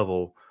volcano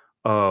level.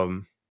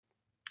 Um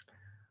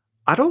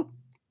I don't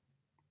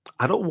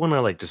I don't want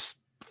to like just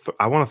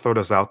I want to throw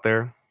this out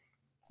there.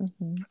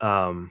 Hmm.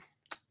 Um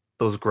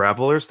those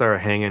gravelers that are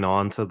hanging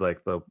on to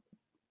like the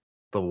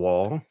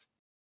wall.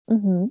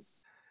 Hmm.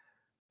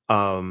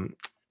 Um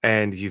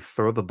and you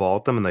throw the ball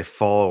at them and they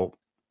fall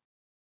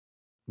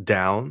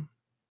down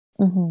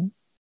Hmm.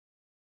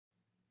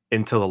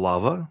 into the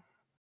lava.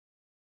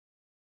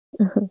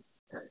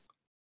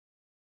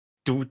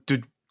 Do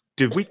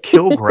did we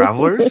kill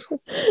gravelers?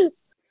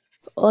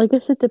 Well, I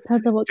guess it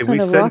depends on what Did kind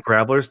we of send rock.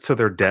 Grabblers to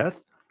their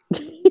death?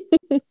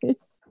 I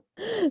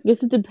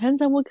guess it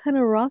depends on what kind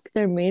of rock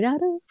they're made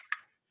out of.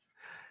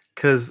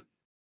 Because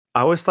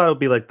I always thought it would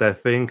be like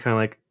that thing,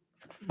 kind of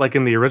like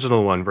in the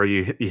original one, where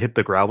you hit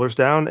the Growlers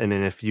down, and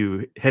then if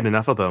you hit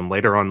enough of them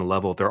later on the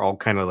level, they're all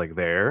kind of like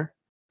there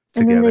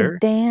And then they together.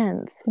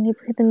 dance when you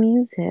play the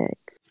music.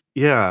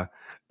 Yeah,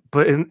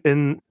 but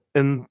in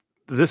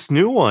this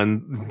new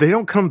one, they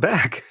don't come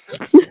back.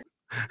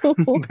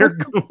 They're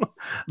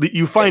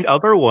you find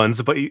other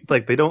ones, but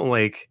like they don't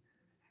like.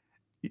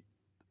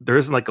 There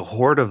isn't like a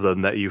horde of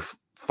them that you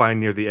find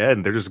near the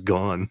end. They're just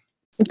gone.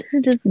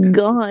 They're just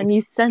gone.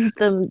 You sent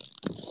them.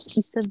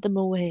 You sent them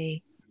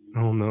away.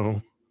 Oh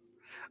no.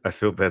 I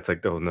feel bad. It's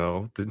like, oh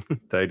no, did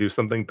I do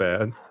something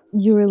bad?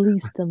 You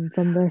released them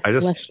from their I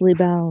just- fleshly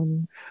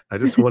bounds. I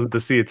just wanted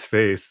to see its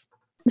face.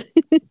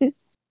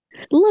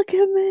 Look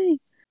at me!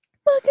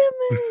 Look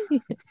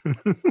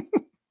at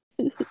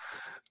me!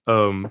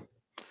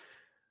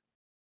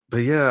 But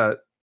yeah,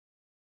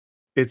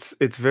 it's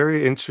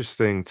very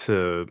interesting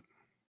to.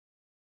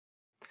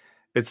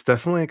 It's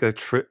definitely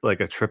like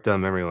a trip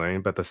down memory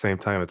lane, but at the same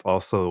time, it's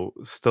also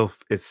still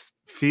it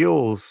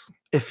feels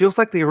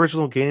like the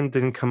original game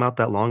didn't come out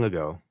that long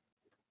ago.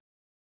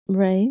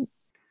 Right?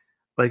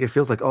 Like it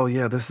feels like, oh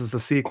yeah, this is the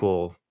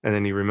sequel, and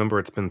then you remember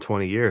it's been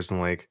 20 years, and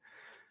like,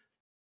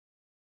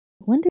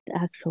 When did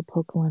actual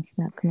Pokemon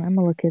Snap come out? I'm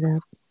gonna look it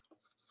up.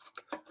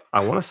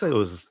 I want to say it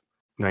was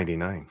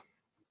 99.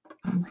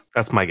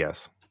 That's my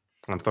guess.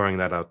 I'm throwing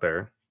that out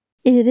there.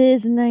 It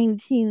is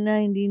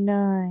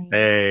 1999.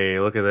 Hey,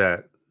 look at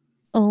that.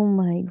 Oh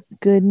my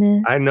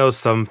goodness. I know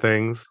some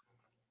things.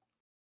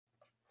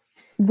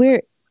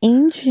 We're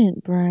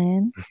ancient,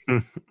 Brian.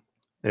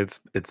 It's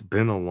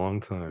been a long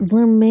time.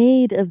 We're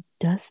made of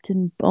dust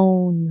and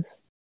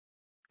bones.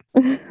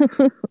 It's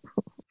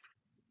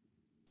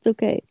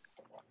okay.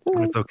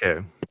 It's okay.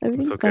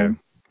 Everything's It's okay. fine.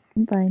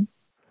 I'm fine.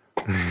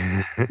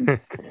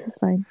 This is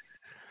fine.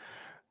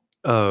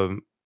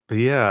 But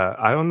yeah,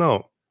 I don't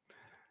know.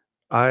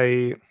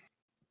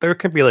 There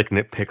can be like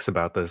nitpicks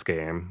about this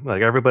game.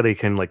 Like everybody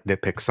can like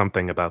nitpick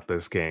something about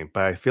this game,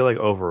 but I feel like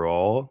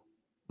overall,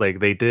 like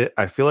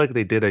I feel like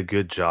they did a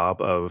good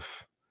job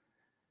of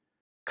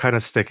kind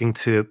of sticking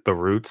to the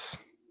roots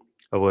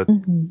of what.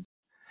 Mhm.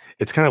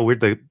 It's kind of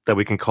weird that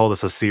we can call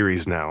this a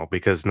series now,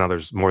 because now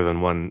there's more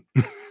than one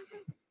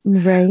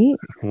Right?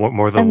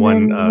 more than And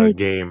one then, like,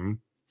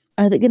 game.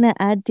 Are they gonna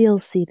add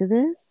DLC to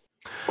this?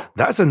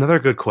 That's another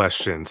good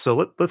question.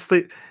 So let's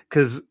think,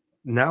 because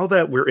now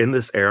that we're in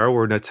this era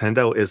where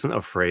Nintendo isn't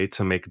afraid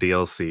to make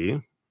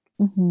DLC,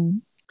 Mm-hmm.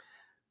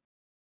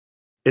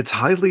 it's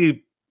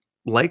highly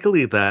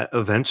likely that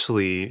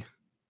eventually,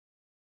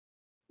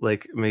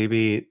 like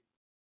maybe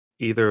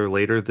either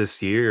later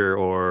this year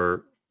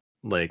or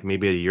like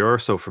maybe a year or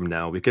so from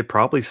now, we could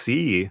probably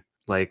see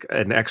like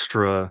an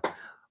extra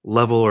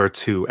level or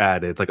two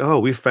added. It's like, oh,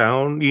 we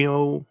found,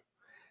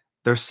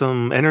 there's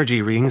some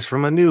energy rings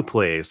from a new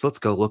place. Let's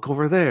go look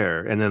over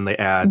there. And then they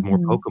add more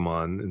Mhm.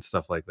 Pokemon and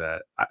stuff like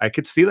that. I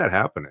could see that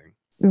happening.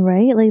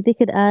 Right? Like they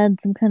could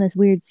add some kind of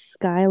weird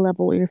sky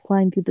level where you're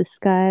flying through the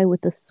sky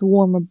with a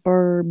swarm of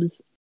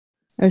burbs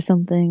or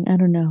something. I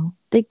don't know.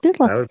 There's That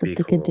lots of would stuff be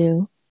they could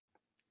cool. do.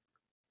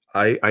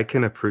 I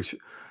can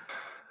appreciate.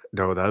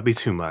 No, that would be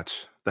too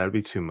much. That'd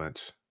be too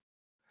much.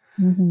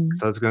 Hmm.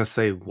 So I was gonna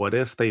say, what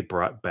if they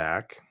brought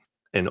back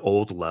an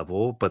old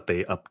level, but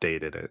they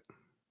updated it?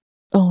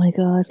 Oh my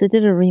god, if they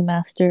did a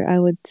remaster, I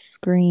would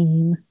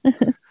scream.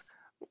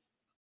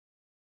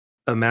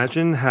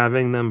 Imagine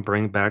having them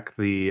bring back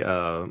the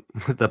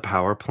the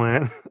power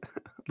plant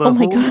Oh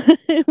my level. god,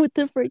 with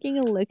the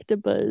freaking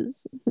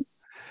Electabuzz.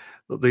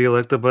 The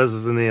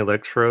Electabuzz and the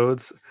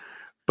Electrodes,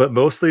 but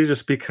mostly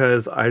just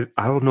because I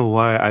don't know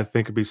why I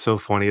think it'd be so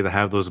funny to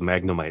have those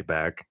Magnemite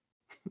back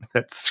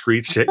that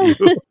screech at you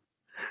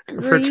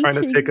for trying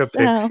to take a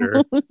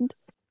picture. Sound.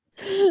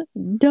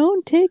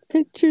 Don't take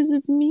pictures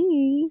of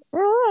me.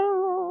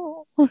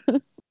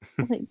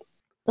 Like,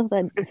 oh,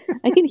 that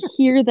I can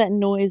hear that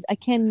noise. I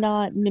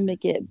cannot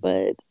mimic it,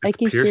 but I It's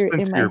can hear pierced it in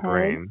into my your head.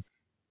 brain.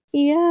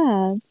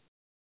 Yeah.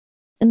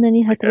 And then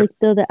you have Like, to like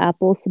throw the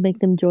apples to make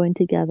them join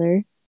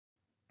together.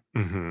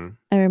 mm-hmm.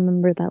 I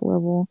remember that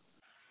level.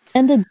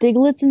 And the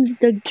Diglets and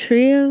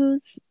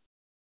Dugtrios.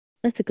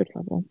 That's a good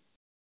level.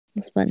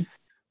 It's fun.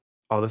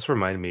 Oh, this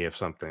reminded me of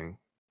something.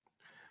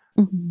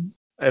 Hmm.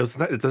 This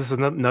is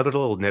another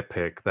little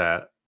nitpick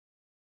that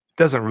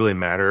doesn't really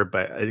matter,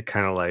 but it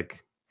kind of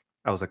like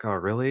I was like, oh,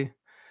 really?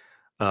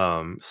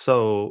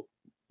 So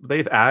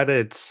they've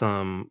added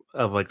some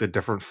of like the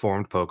different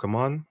formed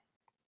Pokemon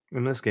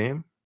in this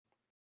game.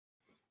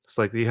 It's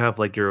like you have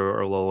like your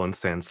Alolan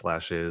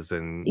Sandslashes,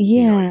 and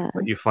Yeah.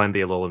 you find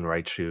the Alolan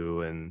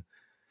Raichu, and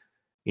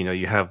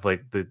you have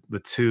like the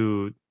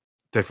two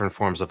different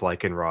forms of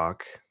Lycanroc,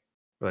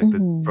 like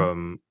Hmm.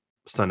 from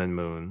Sun and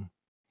Moon.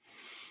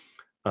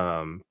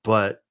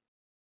 But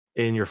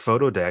in your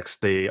photo decks,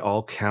 they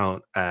all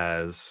count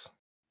as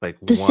like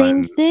The same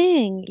one,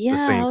 thing. the Yeah,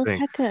 same that was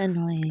thing. hecka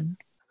annoying.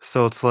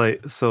 So it's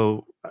like,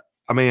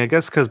 I mean, I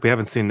guess because we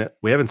haven't seen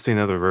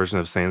another version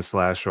of Sand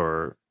Slash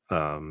or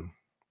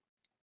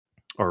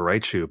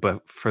Raichu,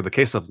 but for the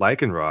case of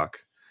Lycanroc,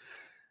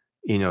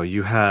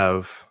 you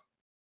have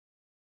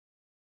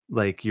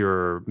like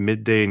your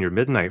midday and your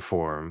midnight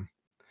form,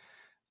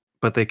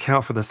 but they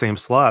count for the same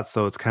slot.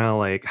 So it's kind of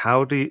like,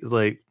 how do you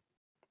like?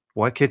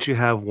 Why can't you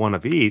have one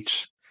of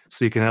each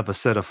so you can have a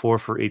set of 4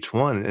 for each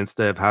one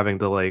instead of having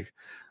to like,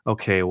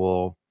 okay,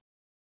 well,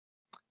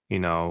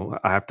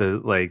 I have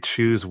to like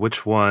choose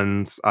which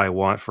ones I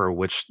want for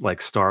which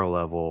like star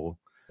level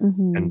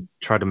and Hmm.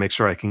 try to make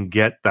sure I can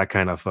get that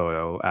kind of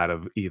photo out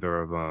of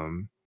either of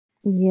them.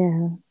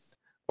 Yeah.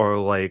 Or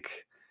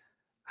like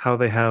how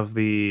they have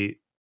the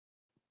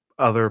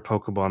other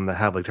Pokemon that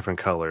have like different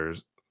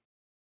colors,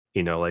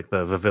 like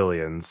the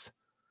Vivilions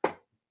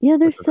Yeah,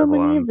 with there's the so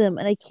many of Vivillons. them,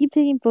 and I keep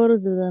taking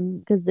photos of them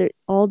because they're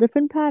all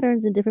different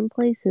patterns in different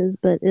places,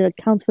 but it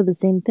accounts for the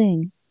same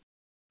thing.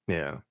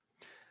 Yeah.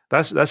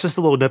 That's just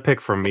a little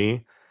nitpick from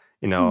me,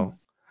 you know,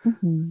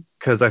 Mm-hmm.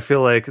 because I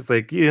feel like it's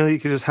like, you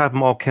could just have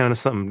them all count as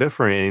something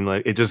different and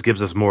like it just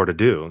gives us more to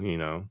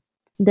do.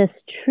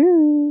 That's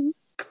true.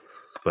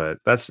 But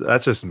that's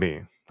just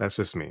me. That's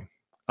just me.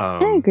 I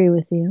Um agree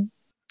with you.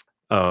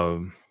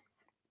 um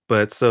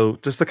but so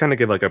just to kind of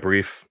give like a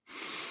brief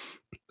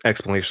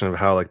explanation of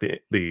how like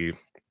the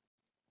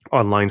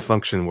online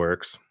function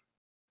works.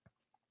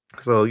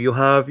 So you'll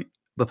have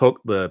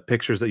the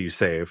pictures that you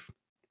save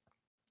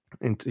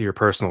into your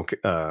personal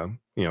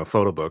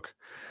photo book,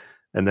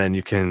 and then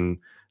you can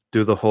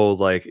do the whole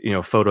like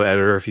photo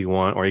editor if you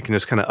want, or you can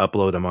just kind of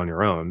upload them on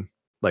your own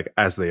like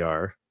as they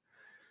are.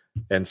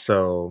 And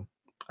so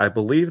I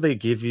believe they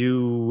give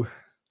you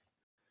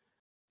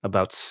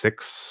about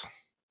 6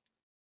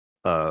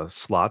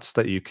 slots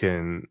that you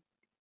can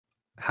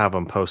have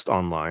them post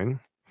online,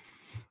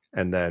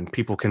 and then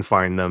people can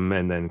find them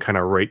and then kind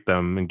of rate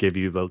them and give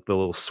you the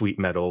little sweet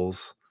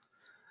medals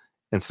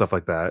and stuff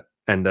like that.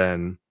 And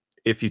then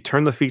if you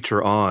turn the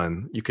feature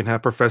on, you can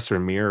have Professor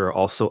Mirror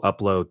also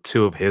upload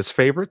 2 of his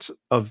favorites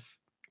of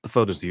the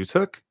photos you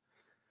took,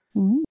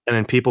 Mhm. and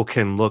then people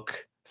can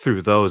look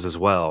through those as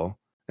well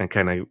and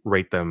kind of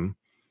rate them,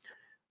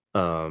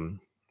 um,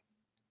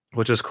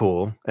 which is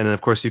cool. And then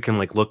of course you can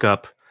like look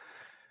up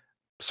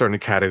certain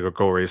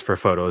categories for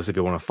photos if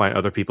you want to find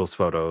other people's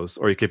photos,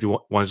 or if you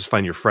want to just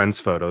find your friends'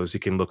 photos, you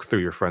can look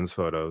through your friends'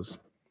 photos.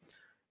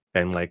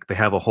 And like they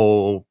have a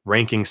whole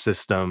ranking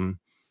system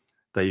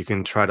that you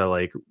can try to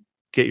like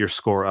get your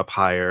score up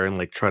higher and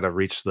like try to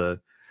reach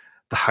the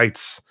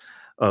heights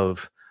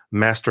of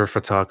master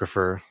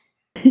photographer.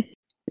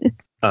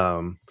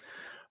 Um,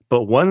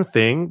 but one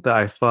thing that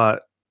I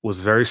thought was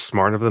very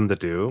smart of them to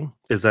do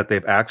is that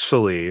they've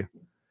actually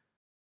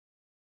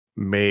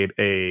made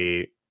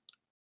a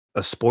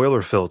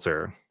spoiler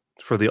filter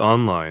for the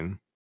online.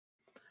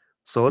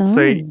 So let's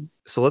say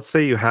Oh. let's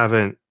say you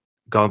haven't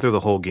gone through the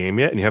whole game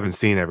yet and you haven't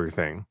seen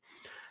everything.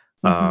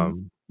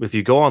 Mm-hmm. If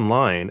you go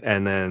online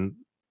and then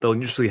they'll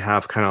usually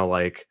have kind of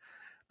like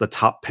the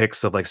top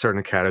picks of like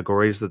certain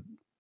categories that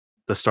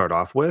to start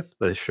off with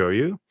they show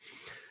you,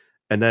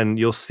 and then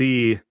you'll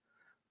see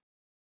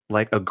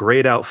like a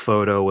grayed out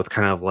photo with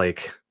kind of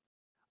like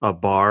a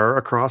bar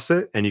across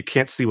it and you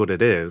can't see what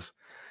it is,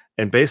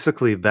 and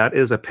basically that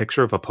is a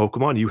picture of a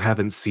Pokemon you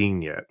haven't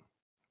seen yet.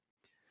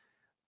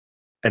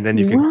 And then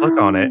you can click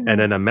on it and Wow.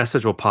 then a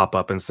message will pop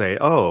up and say,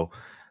 oh,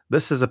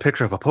 this is a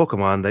picture of a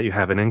Pokemon that you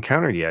haven't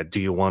encountered yet. Do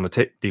you want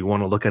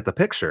to look at the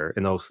picture?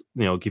 And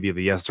they'll give you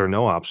the yes or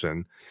no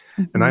option.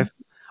 And Mm-hmm.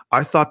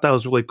 I thought that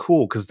was really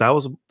cool because that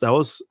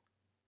was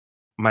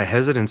my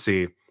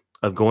hesitancy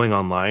of going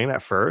online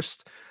at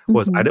first,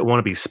 was I Mm-hmm. didn't want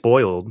to be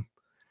spoiled.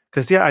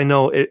 Because yeah, I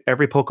know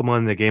every Pokemon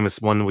in the game is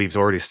one we've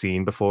already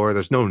seen before.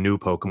 There's no new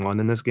Pokemon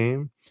in this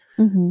game,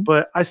 Mm-hmm.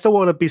 but I still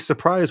want to be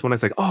surprised when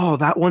it's like, oh,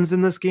 that one's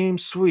in this game.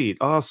 Sweet,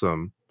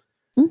 awesome.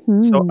 So I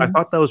Mm-hmm.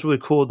 thought that was really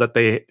cool that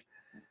they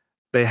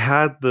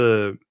had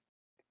the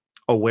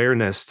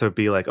awareness to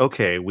be like,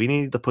 okay, we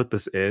need to put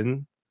this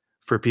in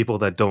for people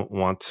that don't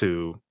want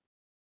to,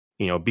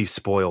 be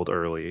spoiled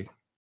early.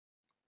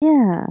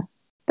 Yeah.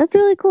 That's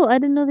really cool. I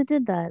didn't know they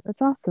did that. That's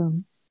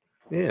awesome.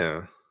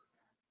 Yeah.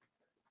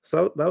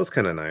 So that was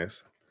kind of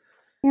nice.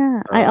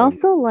 Yeah. I Um,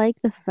 also like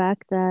the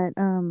fact that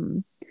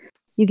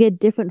you get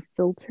different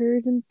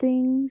filters and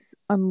things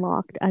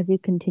unlocked as you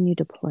continue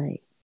to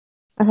play.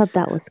 I thought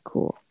that was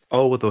cool.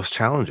 oh, with those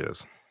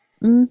challenges.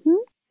 Mm-hmm.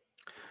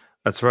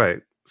 That's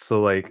right.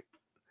 So like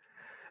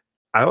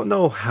I don't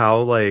know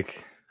how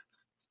like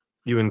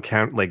you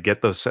encounter like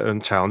get those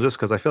certain challenges,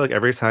 because I feel like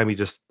every time you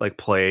just like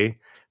play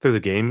through the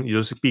game, you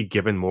just be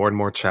given more and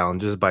more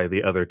challenges by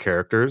the other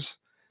characters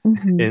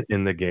Mm-hmm.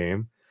 in the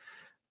game.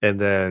 And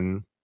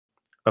then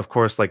of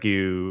course like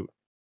they'll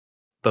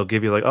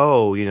give you like,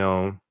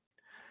 oh,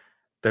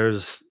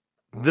 there's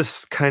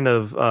this kind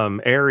of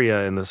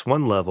area in this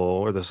one level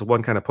or this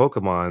one kind of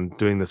Pokemon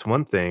doing this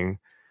one thing.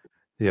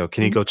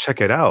 Can you go check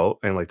it out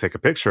and like take a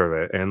picture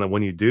of it? And then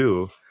when you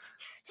do,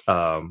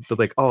 they're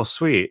like, oh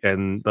sweet,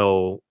 and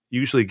they'll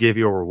usually give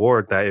you a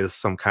reward that is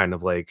some kind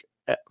of like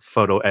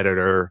photo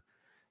editor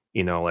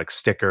like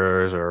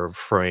stickers or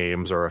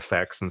frames or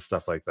effects and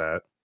stuff like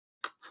that.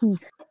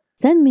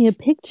 Send me a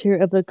picture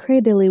of a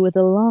Cradily with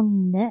a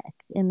long neck,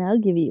 and I'll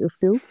give you a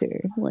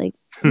filter. Like,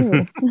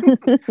 oh.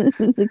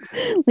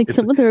 like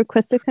some of the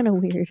requests are kind of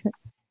weird.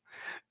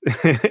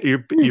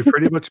 You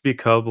pretty much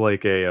become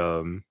like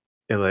a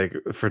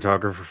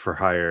photographer for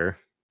hire.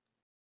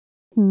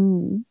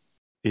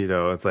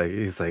 It's like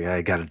he's like,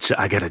 I got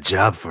a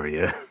job for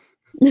you.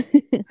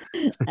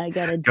 I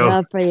got a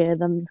job for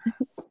you.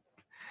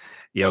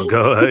 Yo,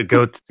 go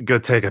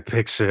take a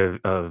picture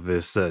of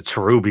this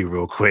cherubi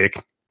real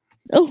quick.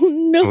 Oh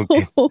no!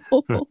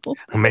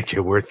 I'll make it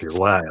worth your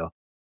while.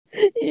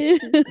 Ew.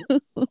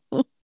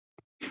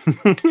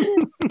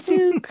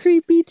 Ew,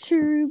 creepy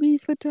cherubi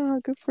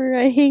photographer.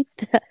 I hate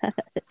that.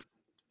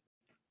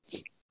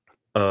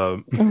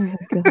 Oh my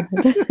god.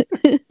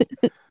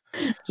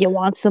 You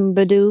want some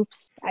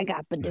Bidoofs? I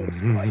got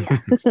Bidoofs for you.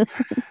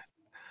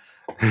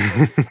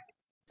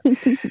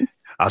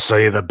 I'll show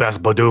you the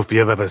best Bidoof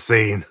you've ever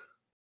seen.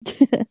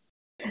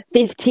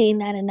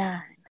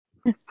 $15.99.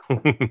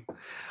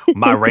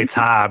 My rate's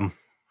high.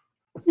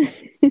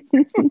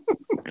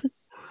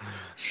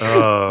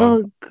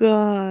 Oh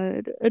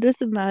god. I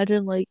just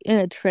imagine like in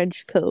a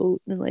trench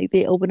coat and like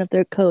they open up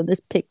their coat and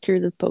there's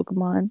pictures of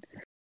Pokemon.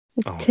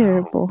 It's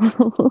terrible.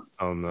 No.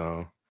 Oh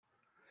no.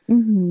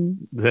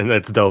 Mm-hmm. Then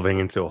that's delving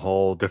into a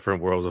whole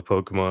different world of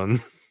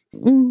Pokemon.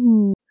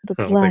 Mm-hmm. The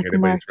black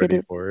market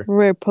of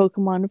rare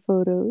Pokemon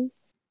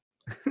photos.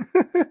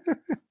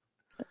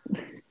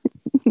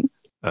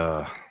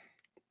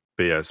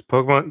 But yes,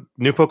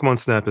 new Pokemon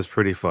Snap is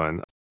pretty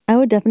fun. I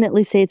would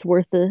definitely say it's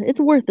worth the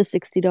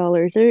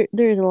 $60.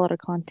 There's a lot of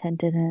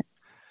content in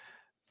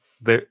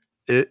it.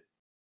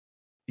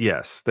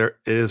 Yes, there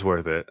is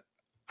worth it.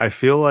 I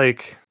feel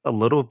like a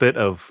little bit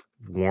of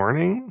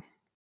warning,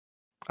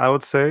 I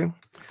would say.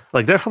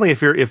 Like definitely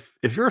if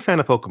you're a fan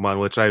of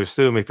Pokemon, which I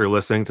assume if you're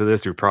listening to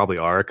this, you probably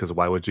are, because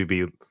why would you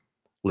be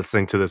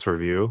listening to this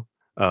review?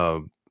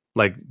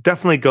 Like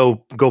definitely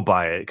go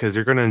buy it because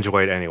you're gonna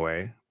enjoy it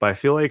anyway. But I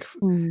feel like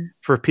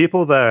for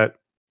people that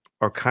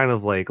are kind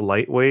of like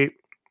lightweight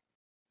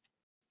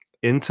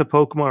into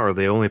Pokemon, or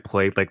they only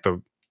played like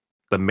the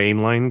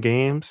mainline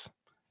games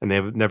and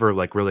they've never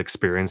like really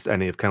experienced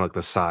any of kind of like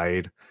the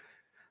side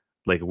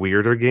like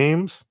weirder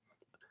games,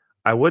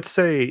 I would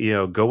say,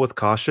 go with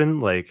caution.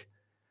 Like,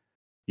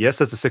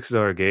 yes, it's a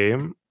 $60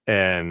 game,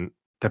 and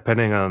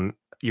depending on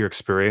your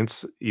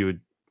experience, you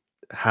would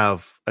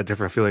have a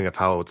different feeling of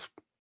how it's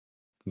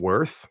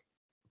worth.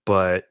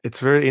 But it's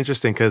very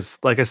interesting because,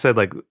 like I said,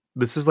 like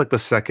this is like the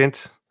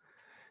second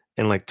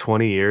in like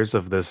 20 years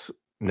of this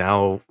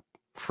now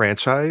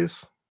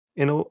franchise,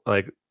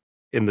 like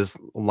in this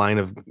line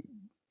of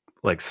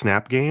like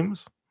Snap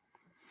games.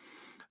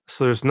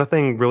 So there's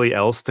nothing really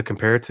else to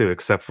compare it to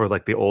except for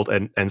like the old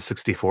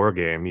N64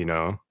 game,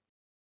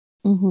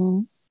 Mm-hmm.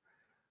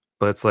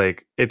 But it's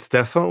like, it's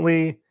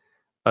definitely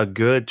a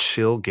good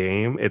chill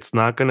game. It's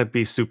not going to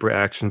be super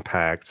action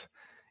packed,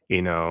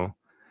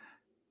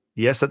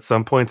 Yes, at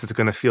some points it's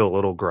going to feel a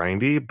little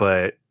grindy,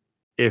 but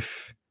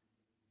if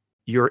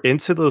you're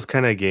into those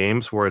kind of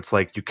games where it's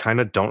like you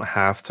kind of don't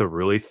have to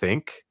really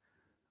think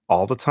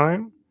all the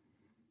time,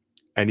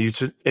 and you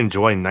should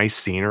enjoy nice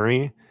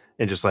scenery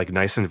and just like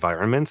nice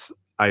environments,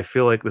 I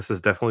feel like this is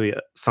definitely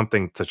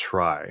something to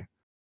try.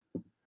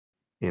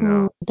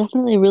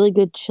 Definitely a really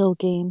good chill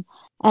game.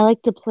 I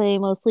like to play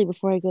mostly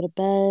before I go to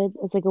bed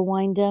as like a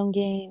wind down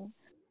game,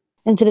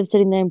 instead of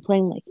sitting there and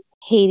playing like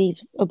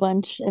Hades a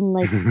bunch and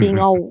like being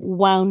all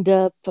wound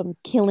up from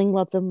killing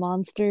lots of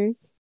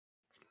monsters.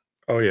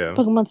 Oh yeah,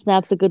 Pokemon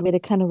Snap's a good way to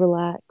kind of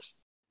relax.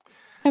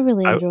 I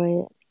really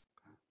enjoy it.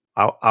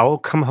 I'll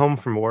come home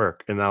from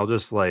work and I'll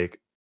just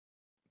like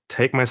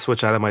take my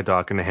Switch out of my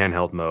dock in the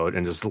handheld mode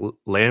and just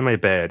lay in my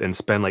bed and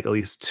spend like at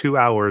least 2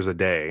 hours a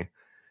day,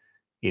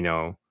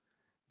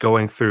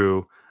 going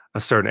through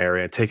a certain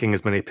area, taking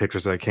as many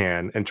pictures as I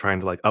can and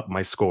trying to like up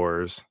my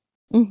scores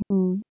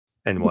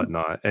and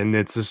whatnot. And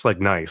it's just like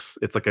nice.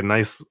 It's like a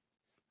nice,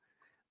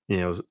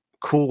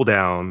 cool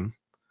down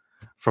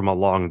from a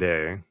long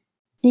day.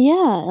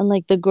 Yeah, and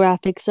like the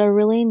graphics are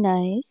really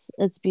nice.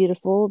 It's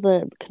beautiful.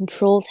 The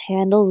controls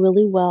handle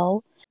really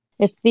well.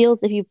 It feels,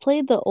 if you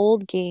played the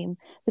old game,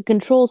 the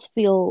controls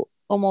feel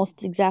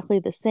almost exactly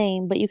the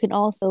same, but you can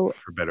also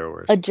for better or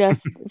worse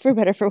adjust for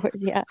better for worse,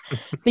 yeah.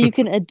 But you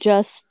can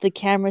adjust the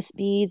camera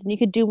speeds and you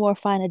could do more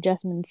fine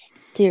adjustments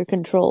to your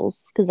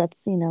controls because that's,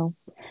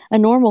 a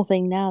normal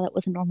thing now that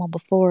wasn't normal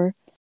before.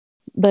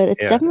 But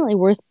it's definitely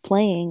worth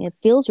playing. It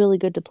feels really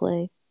good to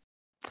play.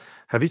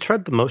 Have you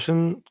tried the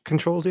motion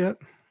controls yet?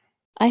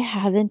 I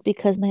haven't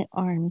because my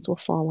arms will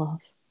fall off.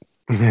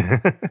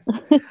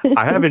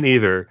 I haven't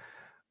either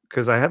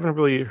because I haven't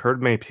really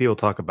heard many people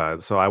talk about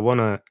it. So I want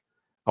to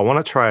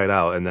try it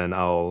out, and then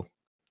I'll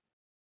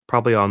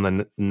probably on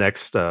the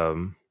next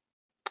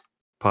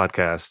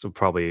podcast will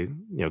probably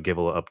give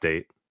a little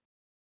update.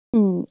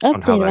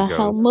 Update about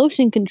how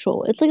motion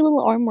control. It's like a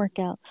little arm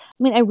workout. I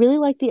mean, I really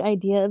like the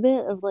idea of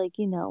it, of like,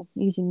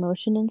 using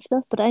motion and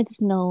stuff, but I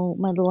just know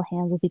my little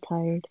hands will be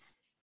tired.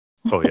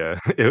 Oh yeah,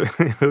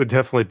 it would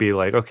definitely be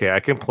like, okay, I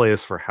can play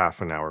this for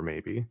half an hour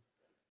maybe.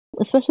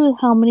 Especially with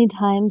how many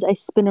times I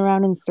spin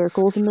around in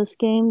circles in this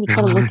game to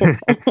try to look at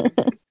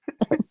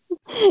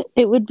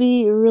it would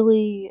be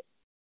really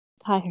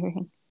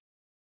tiring.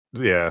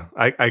 Yeah,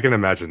 I can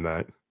imagine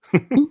that.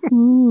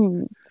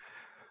 Mhm.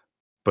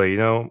 But you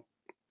know,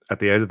 at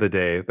the end of the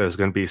day, there's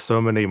going to be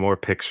so many more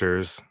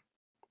pictures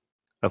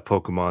of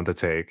Pokemon to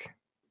take,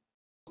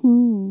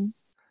 Hmm.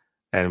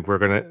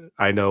 and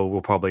I know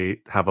we'll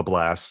probably have a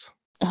blast.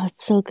 Oh,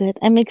 it's so good.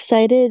 I'm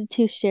excited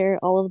to share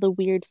all of the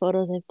weird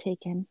photos I've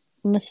taken.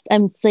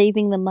 I'm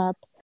saving them up,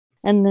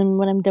 and then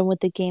when I'm done with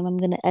the game, I'm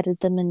gonna edit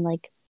them and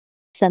like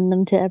send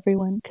them to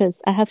everyone because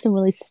I have some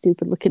really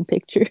stupid looking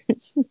pictures.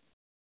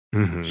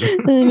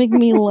 Mhm. They make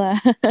me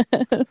laugh.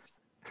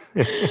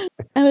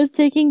 I was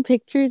taking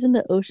pictures in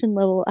the ocean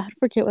level. I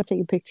forget what I was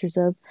taking pictures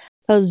of.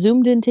 I was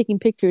zoomed in taking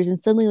pictures,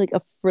 and suddenly, like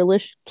a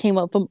Frillish came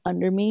up from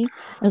under me.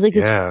 I was like,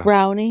 he's Yeah.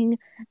 frowning.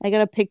 I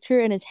got a picture,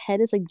 and his head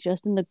is like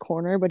just in the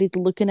corner, but he's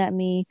looking at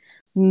me,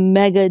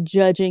 mega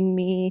judging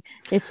me.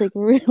 It's like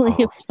really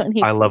Oh,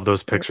 funny. I love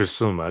those picture. pictures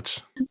so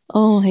much.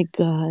 Oh my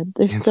god,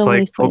 there's It's so many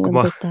like funny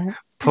ones like that.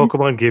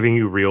 Pokemon giving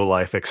you real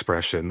life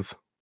expressions.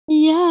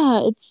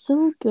 Yeah, it's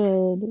so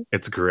good.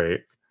 It's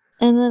great.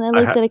 And then I I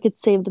like ha- that I could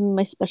save them in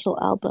my special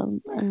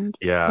album, and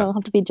I yeah, don't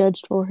have to be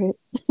judged for it.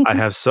 I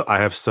have so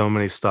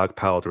many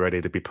stockpiled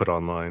ready to be put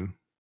online.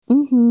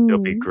 It'll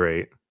be Mm-hmm.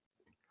 great.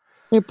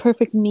 They're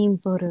perfect meme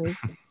photos.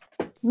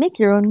 Make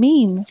your own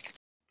meme.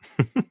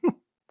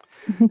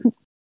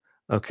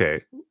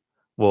 Okay.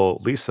 Well,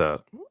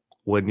 Lisa,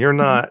 when you're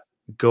not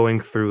going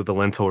through the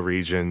Lentil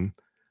region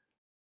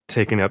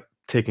taking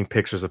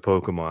pictures of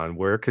Pokemon,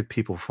 where could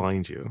people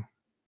find you?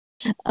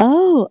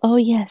 Oh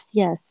yes,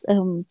 yes.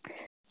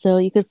 So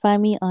you could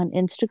find me on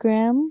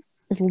Instagram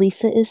as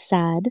Lisa is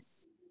sad,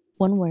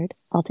 one word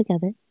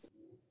altogether.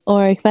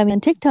 Or you can find me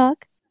on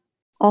TikTok,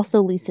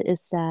 also Lisa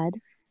is sad,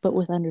 but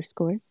with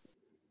underscores.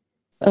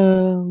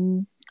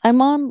 I'm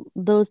on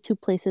those two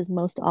places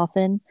most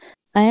often.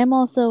 I am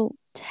also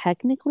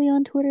technically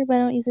on Twitter, but I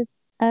don't use it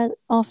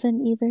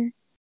often either.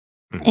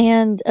 Mhm.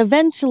 And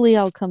eventually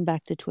I'll come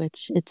back to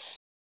Twitch. It's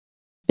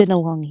been a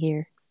long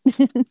year.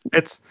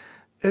 It's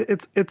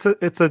it's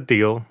a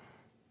deal.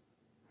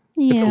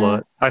 It's a Yeah.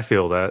 lot. I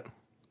feel that.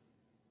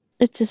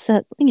 It's just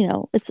that,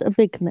 it's a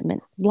big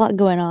commitment. A lot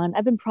going on.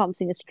 I've been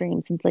promising a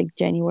stream since like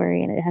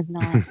January and it has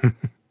not.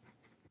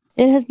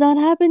 It has not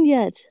happened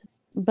yet,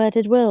 but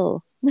it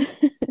will.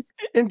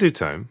 In due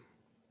time.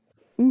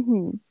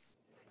 Hmm.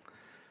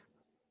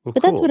 Well,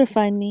 But that's where cool. to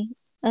find me.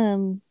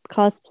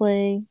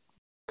 Cosplay,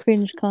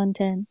 cringe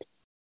content,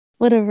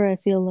 whatever I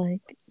feel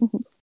like.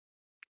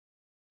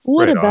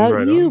 What Right on, about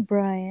right you, on.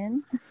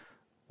 Brian?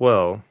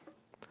 Well,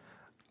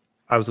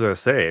 I was going to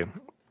say,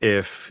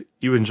 if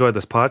you enjoyed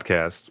this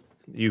podcast,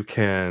 you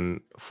can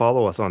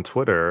follow us on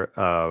Twitter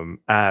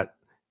at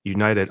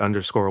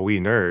United_We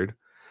Nerd,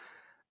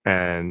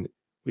 and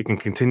we can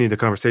continue the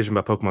conversation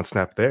about Pokemon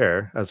Snap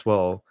there, as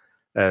well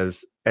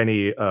as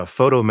any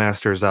photo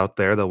masters out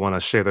there that want to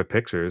share their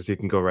pictures. You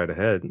can go right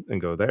ahead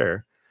and go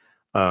there.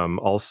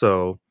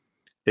 Also,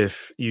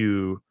 if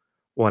you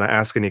want to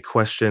ask any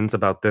questions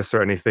about this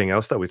or anything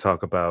else that we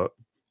talk about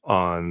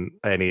on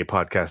any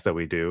podcast that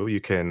we do,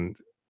 you can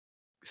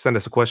send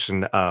us a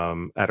question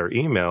at our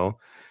email,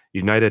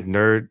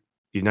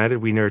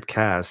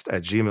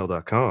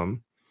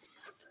 unitedwenerdcast@gmail.com.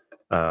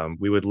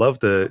 We would love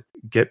to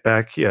get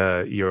back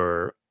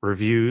your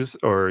reviews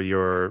or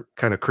your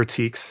kind of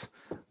critiques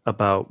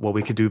about what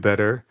we could do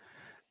better.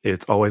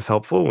 It's always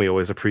helpful and we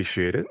always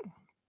appreciate it.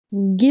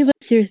 Give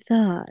us your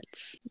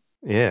thoughts.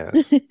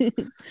 Yes.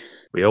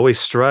 We always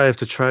strive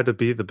to try to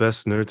be the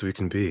best nerds we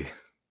can be.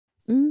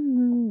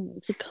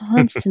 It's a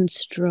constant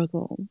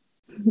struggle.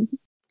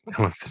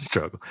 Constant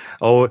struggle.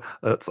 Oh,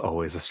 that's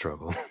always a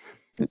struggle.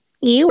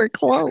 You were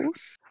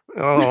close.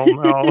 Oh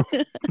no.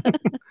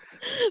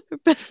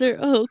 Professor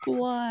Oak,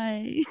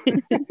 why?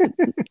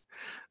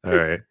 All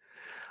right.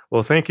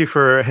 Well, thank you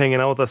for hanging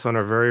out with us on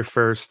our very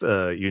first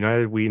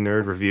United We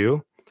Nerd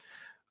review.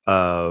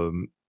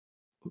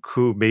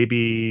 Who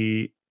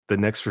maybe the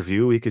next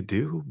review we could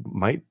do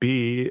might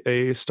be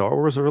a Star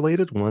Wars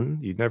related one.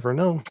 You never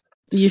know.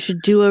 You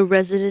should do a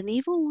Resident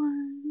Evil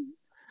one.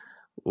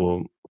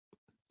 Well,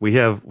 we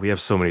have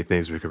so many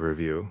things we could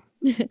review.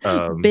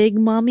 Big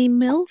Mommy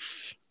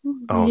MILF.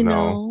 Oh You no.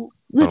 know.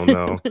 Oh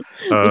no. We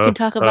can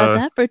talk about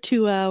that for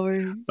 2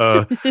 hours.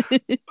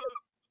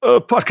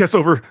 Podcast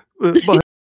over. Bye.